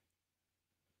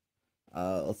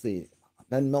 Let's see.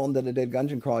 Ben Milton did a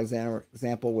dungeon crawl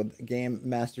example with game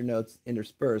master notes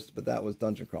interspersed, but that was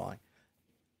dungeon crawling.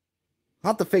 I'll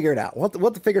have to figure it out. We'll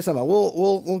have to figure something out.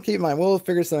 We'll keep in mind. We'll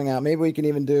figure something out. Maybe we can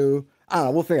even do. I don't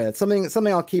know. We'll figure it out.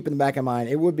 Something I'll keep in the back of mind.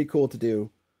 It would be cool to do.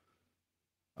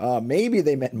 Maybe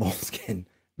they meant moleskin.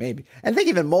 Maybe. And think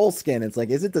even moleskin. It's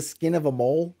like, is it the skin of a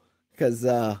mole? Because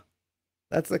that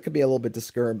could be a little bit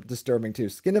disturbing too.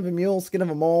 Skin of a mule, skin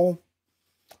of a mole.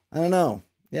 I don't know.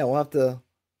 Yeah, we'll have to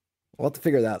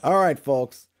figure that out. All right,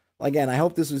 folks. Again, I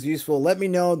hope this was useful. Let me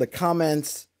know in the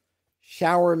comments.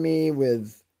 Shower me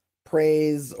with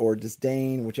praise or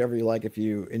disdain, whichever you like. If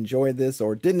you enjoyed this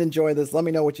or didn't enjoy this, let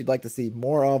me know what you'd like to see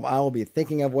more of. I will be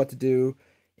thinking of what to do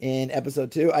in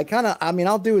episode 2.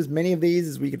 I'll do as many of these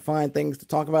as we can find things to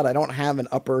talk about. I don't have an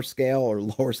upper scale or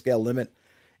lower scale limit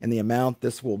in the amount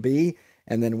this will be.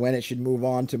 And then when it should move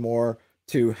on to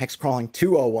Hexcrawling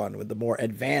 201 with the more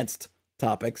advanced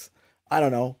topics. I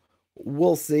don't know.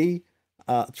 We'll see.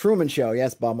 Truman Show.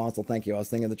 Yes, Bob Monsell. Thank you. I was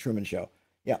thinking of the Truman Show.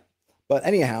 Yeah. But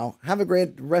anyhow, have a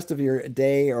great rest of your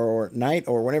day or night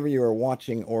or whenever you are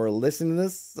watching or listening to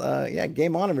this. Yeah,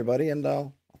 game on, everybody, and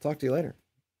I'll talk to you later.